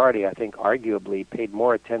 Emilio Bacardi, I think, arguably paid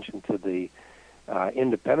more attention to the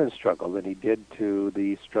independence struggle than he did to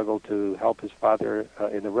the struggle to help his father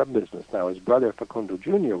in the rum business. Now, his brother, Facundo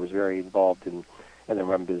Jr., was very involved in the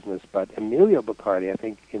rum business, but Emilio Bacardi, I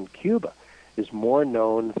think, in Cuba, is more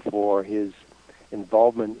known for his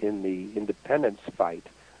involvement in the independence fight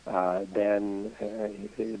than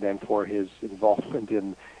for his involvement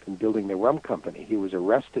in building the rum company. He was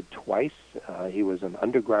arrested twice. He was an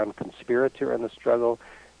underground conspirator in the struggle.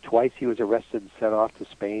 Twice he was arrested and sent off to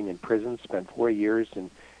Spain in prison, spent 4 years in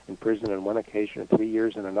prison on one occasion and 3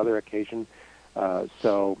 years on another occasion.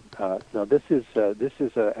 So this is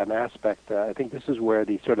an aspect. I think this is where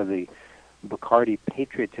the Bacardi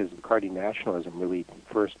patriotism, Bacardi nationalism really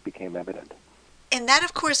first became evident. And that,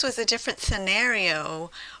 of course, was a different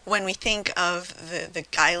scenario when we think of the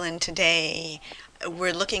island today.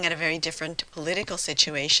 We're looking at a very different political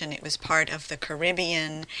situation. It was part of the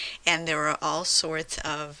Caribbean, and there were all sorts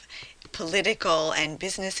of political and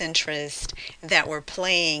business interests that were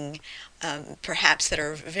playing, perhaps that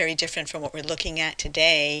are very different from what we're looking at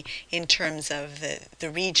today in terms of the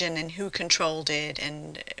region and who controlled it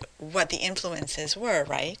and what the influences were,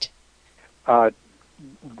 right?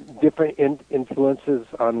 Different influences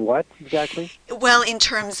on what exactly? Well, in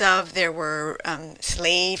terms of there were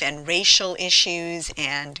slave and racial issues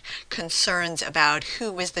and concerns about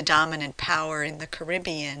who was the dominant power in the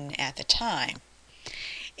Caribbean at the time.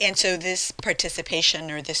 And so this participation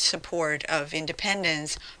or this support of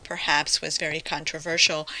independence perhaps was very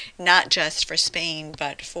controversial, not just for Spain,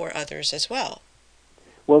 but for others as well.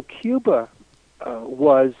 Well, Cuba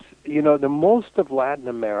was, the most of Latin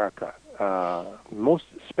America.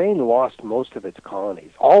 Spain lost most of its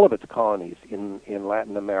colonies, all of its colonies in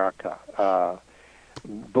Latin America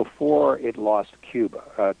before it lost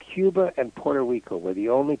Cuba. Cuba and Puerto Rico were the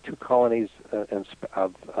only two colonies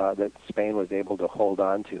that Spain was able to hold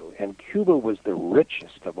on to, and Cuba was the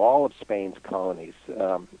richest of all of Spain's colonies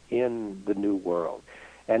in the New World,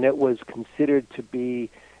 and it was considered to be,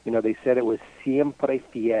 they said it was siempre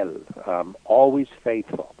fiel, always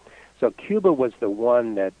faithful. So Cuba was the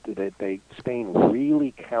one that Spain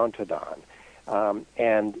really counted on,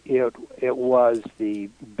 and it was the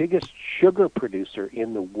biggest sugar producer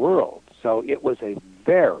in the world. So it was a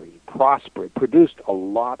very prosperous, produced a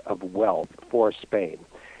lot of wealth for Spain,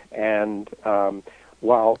 and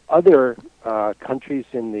while other countries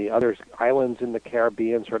in the other islands in the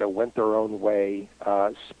Caribbean sort of went their own way,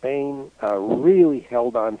 Spain really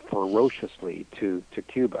held on ferociously to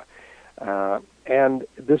Cuba. And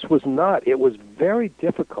this was not, it was very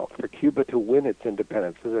difficult for Cuba to win its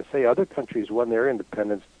independence. As I say, other countries won their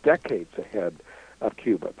independence decades ahead of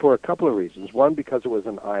Cuba for a couple of reasons. One, because it was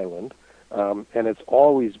an island, and it's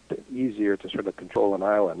always easier to sort of control an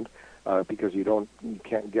island because you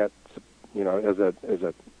can't get, as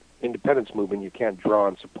a independence movement, you can't draw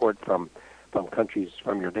on support from countries,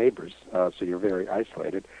 from your neighbors, so you're very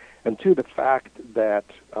isolated. And two, the fact that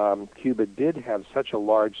Cuba did have such a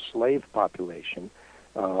large slave population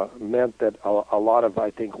meant that a lot of,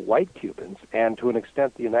 I think, white Cubans, and to an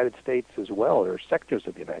extent the United States as well, or sectors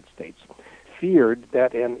of the United States, feared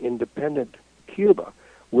that an independent Cuba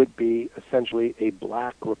would be essentially a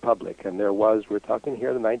black republic. And we're talking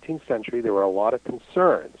here in the 19th century, there were a lot of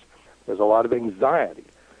concerns. There's a lot of anxiety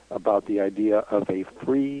about the idea of a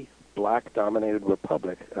free, black-dominated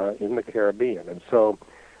republic in the Caribbean. And so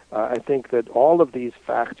I think that all of these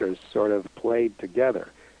factors sort of played together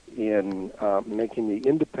in making the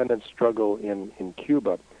independence struggle in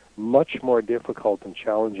Cuba much more difficult and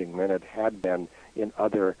challenging than it had been in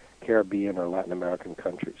other Caribbean or Latin American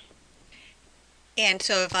countries. And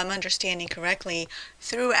so if I'm understanding correctly,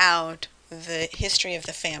 throughout the history of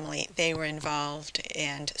the family, they were involved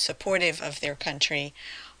and supportive of their country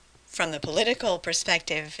from the political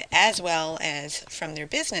perspective as well as from their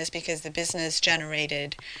business, because the business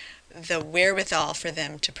generated the wherewithal for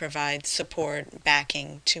them to provide support,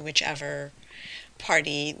 backing to whichever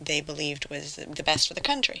party they believed was the best for the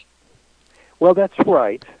country. Well, that's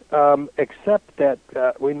right, except that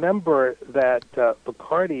remember that the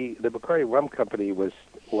Bacardi Rum Company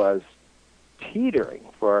was teetering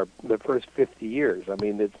for the first 50 years. I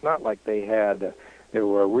mean, it's not like they had a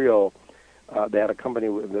company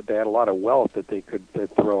that they had a lot of wealth that they could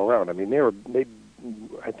throw around. I mean,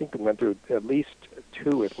 I think they went through at least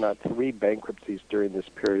 2, if not 3 bankruptcies during this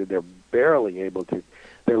period. They're barely able to.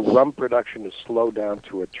 Their rum production is slowed down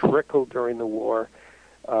to a trickle during the war.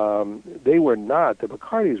 The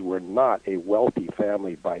Bacardis were not a wealthy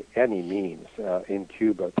family by any means in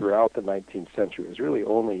Cuba throughout the 19th century. It was really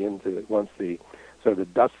only once the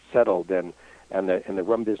dust settled and the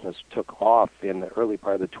rum business took off in the early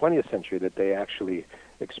part of the 20th century that they actually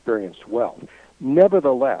experienced wealth.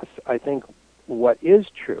 Nevertheless, I think what is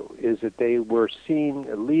true is that they were seen,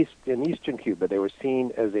 at least in eastern Cuba, they were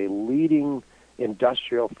seen as a leading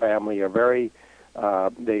industrial family,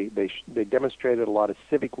 they demonstrated a lot of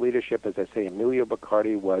civic leadership. As I say, Emilio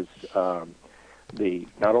Bacardi was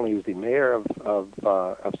not only was the mayor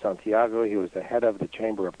of Santiago, he was the head of the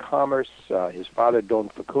Chamber of Commerce. His father, Don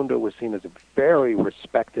Facundo, was seen as a very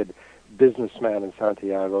respected businessman in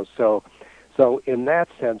Santiago. So in that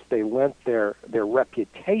sense, they lent their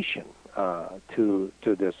reputation to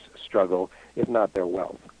this struggle, if not their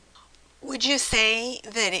wealth. Would you say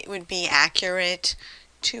that it would be accurate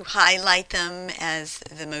to highlight them as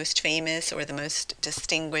the most famous or the most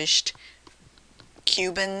distinguished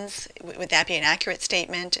Cubans? Would that be an accurate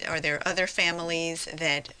statement? Are there other families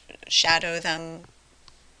that shadow them?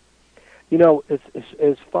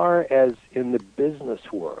 As far as in the business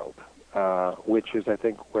world, which is, I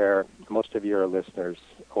think, where most of your listeners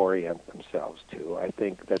orient themselves to, I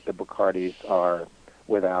think that the Bacardis are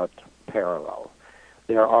without parallel.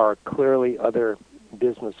 There are clearly other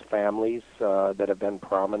business families that have been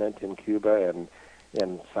prominent in Cuba, and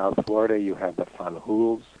in South Florida you have the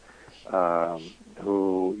Fanjuls,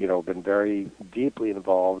 who have been very deeply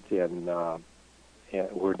involved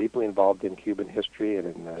were deeply involved in Cuban history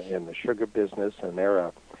and in the sugar business, and they're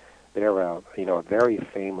a very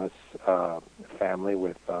famous family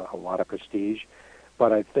with a lot of prestige.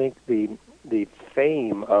 But I think the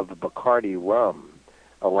fame of Bacardi rum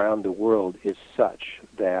around the world is such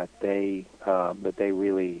that they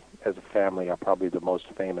really, as a family, are probably the most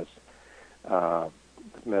famous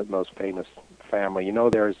family.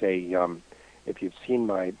 There's if you've seen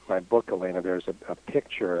my book, Elena, there's a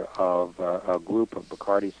picture of a group of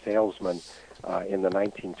Bacardi salesmen in the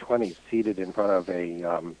 1920s seated in front of a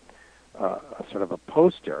sort of a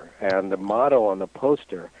poster, and the motto on the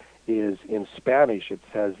poster is in Spanish. It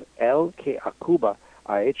says "El que a Cuba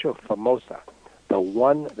ha hecho famosa," the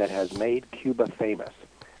one that has made Cuba famous.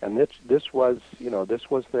 And this was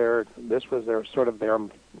their sort of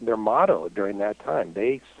their motto during that time.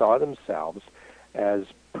 They saw themselves as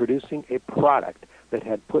producing a product that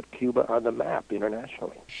had put Cuba on the map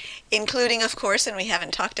internationally. Including, of course, and we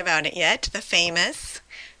haven't talked about it yet, the famous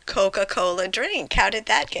Coca-Cola drink. How did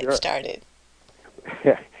that get started?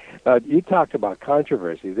 You talked about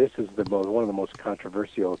controversy. This is one of the most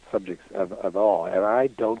controversial subjects of all, and I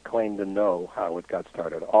don't claim to know how it got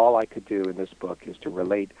started. All I could do in this book is to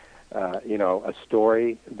relate, a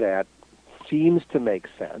story that seems to make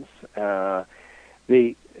sense.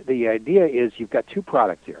 The idea is you've got two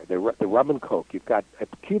products here: the rum and coke. You've got a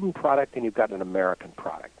Cuban product and you've got an American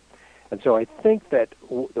product. And so I think that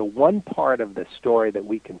the one part of the story that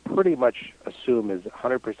we can pretty much assume is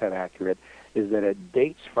 100% accurate is that it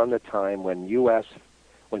dates from the time when the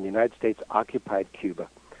United States occupied Cuba,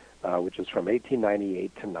 which is from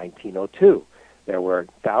 1898 to 1902. There were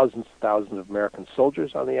thousands of American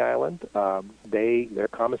soldiers on the island. Their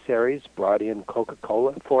commissaries brought in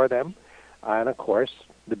Coca-Cola for them, and of course,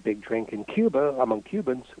 the big drink in Cuba among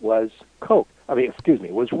Cubans was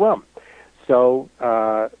was rum. So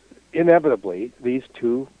inevitably, these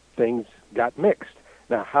two things got mixed.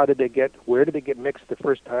 Now, where did they get mixed the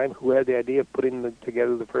first time? Who had the idea of putting them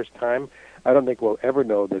together the first time? I don't think we'll ever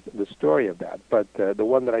know the story of that. But the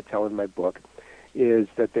one that I tell in my book is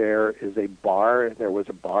that there was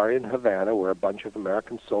a bar in Havana where a bunch of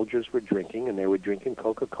American soldiers were drinking, and they were drinking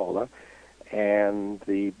Coca-Cola. And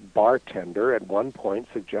the bartender at one point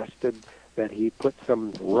suggested that he put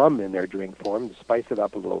some rum in their drink for them to spice it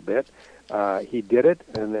up a little bit. He did it,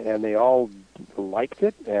 and they all liked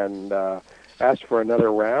it and asked for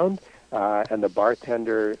another round. And the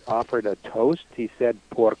bartender offered a toast. He said,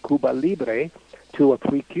 "Por Cuba Libre," to a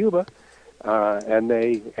free Cuba. And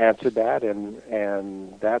they answered that,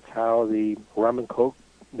 and that's how the rum and coke,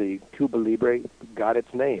 the Cuba Libre, got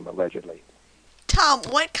its name, allegedly. Tom,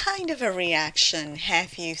 what kind of a reaction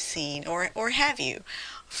have you seen, or have you,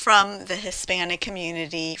 from the Hispanic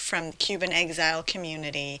community, from the Cuban exile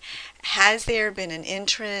community? Has there been an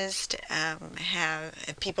interest? Have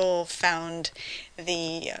people found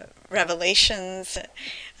the revelations,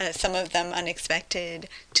 some of them unexpected,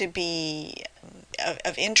 to be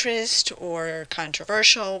of interest or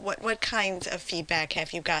controversial? What kinds of feedback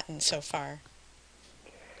have you gotten so far?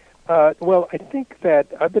 Well, I think that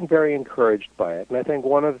I've been very encouraged by it, and I think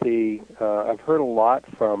I've heard a lot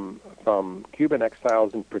from Cuban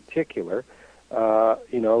exiles in particular,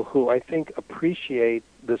 who I think appreciate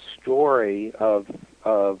the story of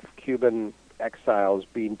Cuban exiles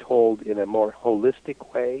being told in a more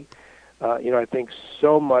holistic way. I think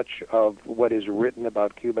so much of what is written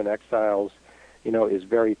about Cuban exiles, is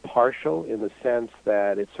very partial in the sense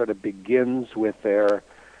that it sort of begins with their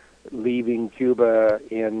leaving Cuba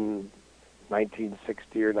in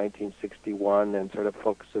 1960 or 1961 and sort of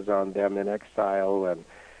focuses on them in exile, and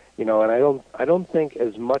I don't think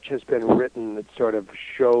as much has been written that sort of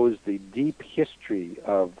shows the deep history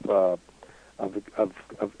of the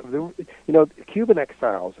Cuban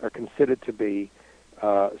exiles are considered to be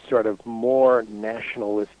sort of more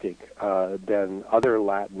nationalistic than other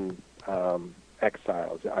Latin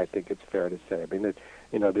exiles. I think it's fair to say. I mean,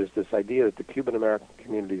 there's this idea that the Cuban American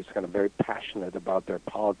community is kind of very passionate about their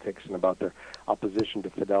politics and about their opposition to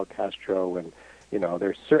Fidel Castro, and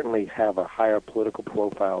they certainly have a higher political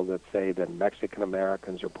profile, let's say, than Mexican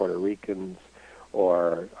Americans or Puerto Ricans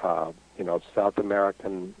or South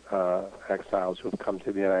American exiles who have come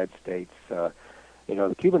to the United States. The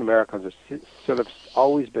Cuban Americans are sort of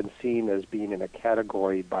always been seen as being in a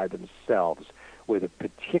category by themselves with a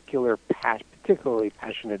particularly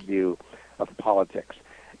passionate view of politics.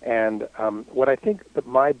 And what I think that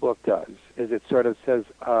my book does is it sort of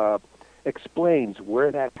explains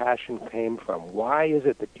where that passion came from. Why is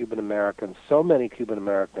it that so many Cuban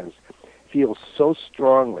Americans, feel so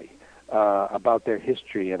strongly about their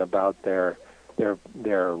history and about their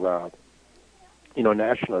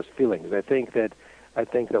nationalist feelings? I think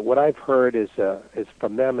that what I've heard is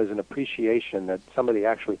from them is an appreciation that somebody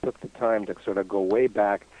actually took the time to sort of go way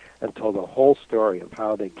back and told the whole story of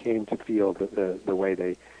how they came to feel the way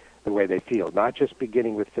they feel, not just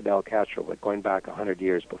beginning with Fidel Castro, but going back 100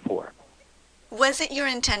 years before. Was it your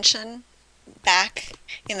intention back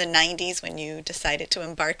in the 90s when you decided to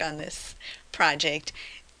embark on this project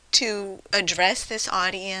to address this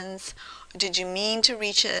audience? Did you mean to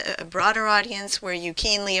reach a broader audience? Were you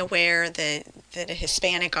keenly aware that a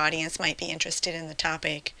Hispanic audience might be interested in the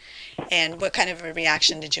topic? And what kind of a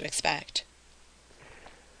reaction did you expect?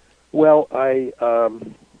 Well,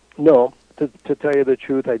 no. To tell you the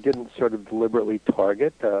truth, I didn't sort of deliberately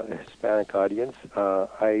target a Hispanic audience.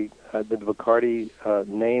 The Bacardi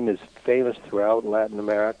name is famous throughout Latin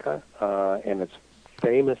America, and it's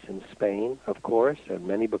famous in Spain, of course, and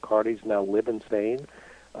many Bacardis now live in Spain.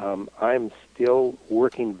 I'm still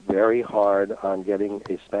working very hard on getting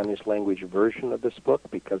a Spanish-language version of this book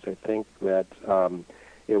because I think that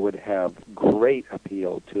it would have great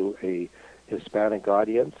appeal to a Hispanic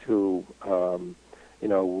audience who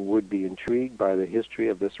would be intrigued by the history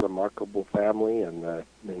of this remarkable family and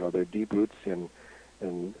their deep roots in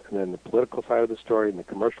and then the political side of the story and the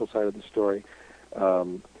commercial side of the story.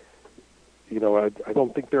 I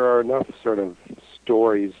don't think there are enough sort of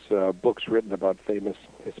stories, books written about famous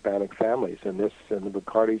Hispanic families, and the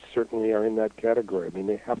Bacardis certainly are in that category. I mean,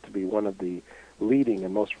 they have to be one of the leading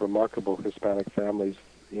and most remarkable Hispanic families,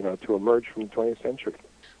 to emerge from the 20th century.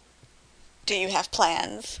 Do you have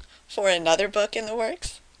plans for another book in the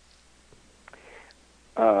works?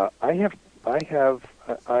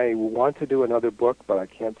 I want to do another book, but I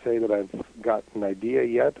can't say that I've got an idea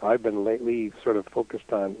yet. I've been lately sort of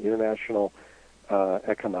focused on international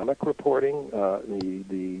economic reporting.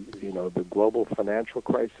 The global financial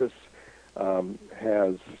crisis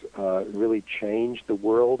has really changed the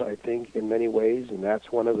world, I think, in many ways, and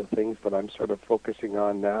that's one of the things that I'm sort of focusing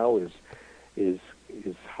on now is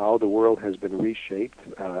how the world has been reshaped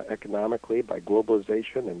economically by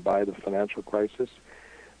globalization and by the financial crisis.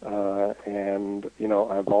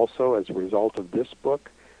 I've also, as a result of this book,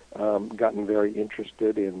 gotten very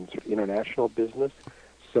interested in sort of international business.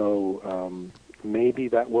 So maybe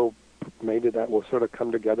that will sort of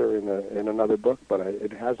come together in another book, but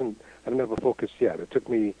it hasn't. I don't have a focus yet. It took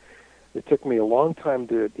me a long time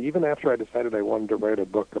even after I decided I wanted to write a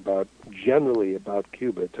book generally about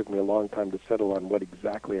Cuba. It took me a long time to settle on what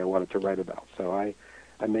exactly I wanted to write about. So I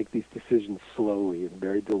make these decisions slowly and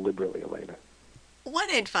very deliberately, Elena.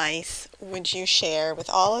 What advice would you share with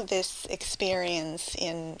all of this experience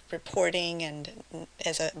in reporting and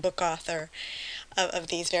as a book author of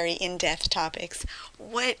these very in-depth topics?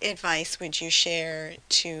 What advice would you share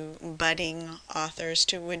to budding authors,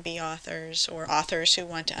 to would-be authors, or authors who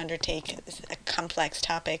want to undertake a complex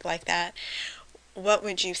topic like that? What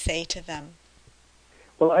would you say to them?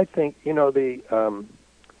 Well, I think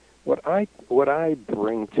what I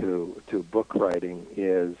bring to book writing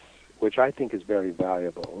is, which I think is very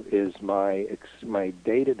valuable, is my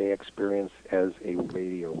day-to-day experience as a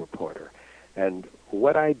radio reporter. And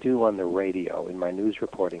what I do on the radio in my news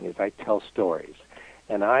reporting is I tell stories.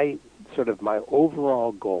 And my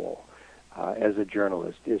overall goal as a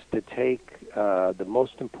journalist is to take the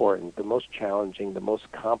most important, the most challenging, the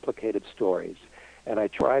most complicated stories, and I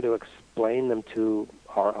try to explain them to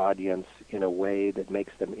our audience in a way that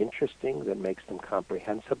makes them interesting, that makes them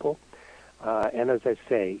comprehensible. And as I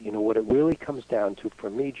say, what it really comes down to, for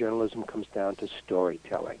me, journalism comes down to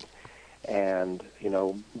storytelling. And,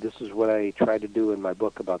 this is what I tried to do in my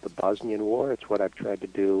book about the Bosnian War. It's what I've tried to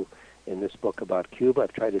do in this book about Cuba.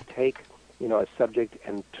 I've tried to take, a subject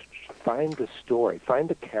and find the story, find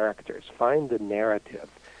the characters, find the narrative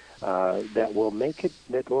that will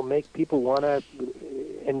make people want to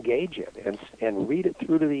engage it and read it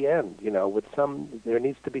through to the end. There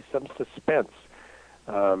needs to be some suspense.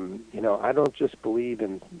 I don't just believe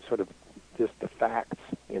in sort of just the facts,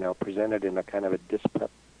 presented in a kind of a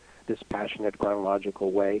dispassionate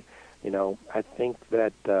chronological way. I think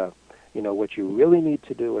that, what you really need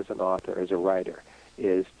to do as an author, as a writer,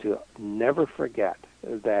 is to never forget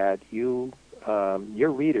that your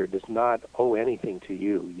reader does not owe anything to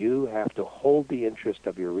you. You have to hold the interest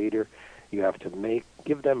of your reader. You have to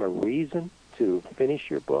give them a reason to finish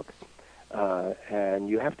your book, and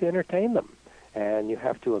you have to entertain them. And you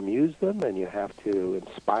have to amuse them, and you have to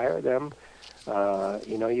inspire them.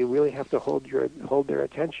 You really have to hold their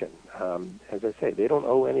attention. As I say, they don't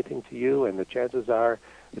owe anything to you, and the chances are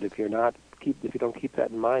that if you don't keep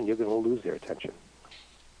that in mind, you're going to lose their attention.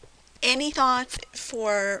 Any thoughts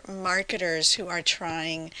for marketers who are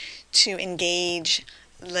trying to engage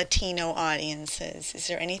Latino audiences? Is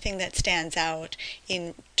there anything that stands out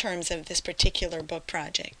in terms of this particular book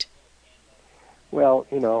project? Well,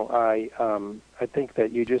 I think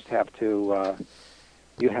that you just have to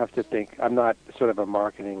think. I'm not sort of a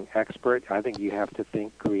marketing expert. I think you have to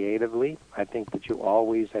think creatively. I think that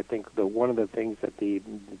one of the things that the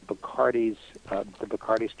Bacardi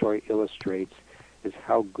story illustrates is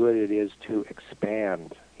how good it is to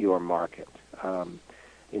expand your market.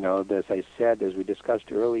 As I said, as we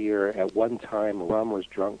discussed earlier, at one time rum was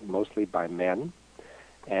drunk mostly by men.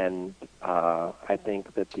 And I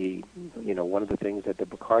think that one of the things that the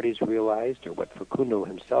Bacardis realized, or what Facundo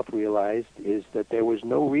himself realized, is that there was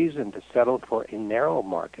no reason to settle for a narrow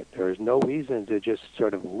market. There is no reason to just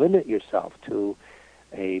sort of limit yourself to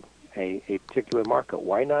a particular market.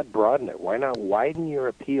 Why not broaden it? Why not widen your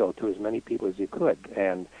appeal to as many people as you could?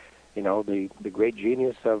 And the great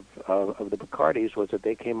genius of the Bacardis was that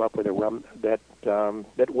they came up with a rum that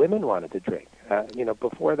women wanted to drink.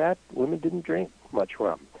 Before that, women didn't drink much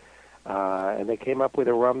rum. And they came up with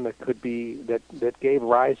a rum that gave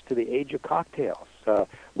rise to the age of cocktails.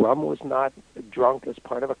 Rum was not drunk as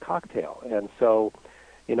part of a cocktail, and so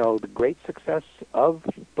the great success of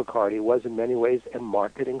Bacardi was in many ways a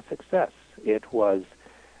marketing success. It was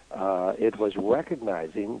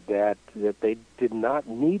recognizing that they did not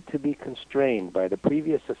need to be constrained by the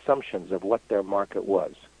previous assumptions of what their market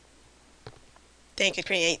was. They could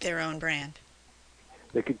create their own brand.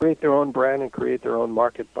 They could create their own brand and create their own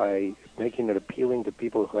market by making it appealing to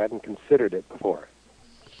people who hadn't considered it before.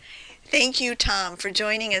 Thank you, Tom, for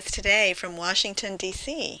joining us today from Washington,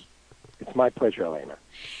 D.C. It's my pleasure, Elena.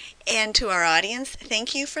 And to our audience,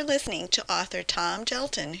 thank you for listening to author Tom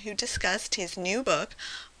Gelton, who discussed his new book,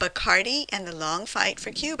 Bacardi and the Long Fight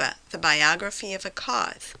for Cuba, The Biography of a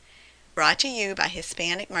Cause, brought to you by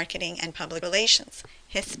Hispanic Marketing and Public Relations,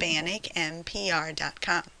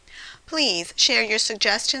 HispanicMPR.com. Please share your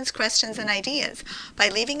suggestions, questions, and ideas by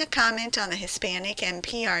leaving a comment on the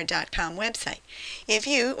HispanicMPR.com website. If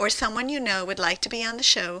you or someone you know would like to be on the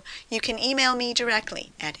show, you can email me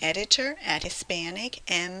directly at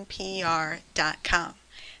editor@HispanicMPR.com.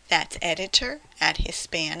 That's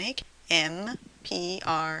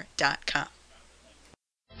editor@HispanicMPR.com.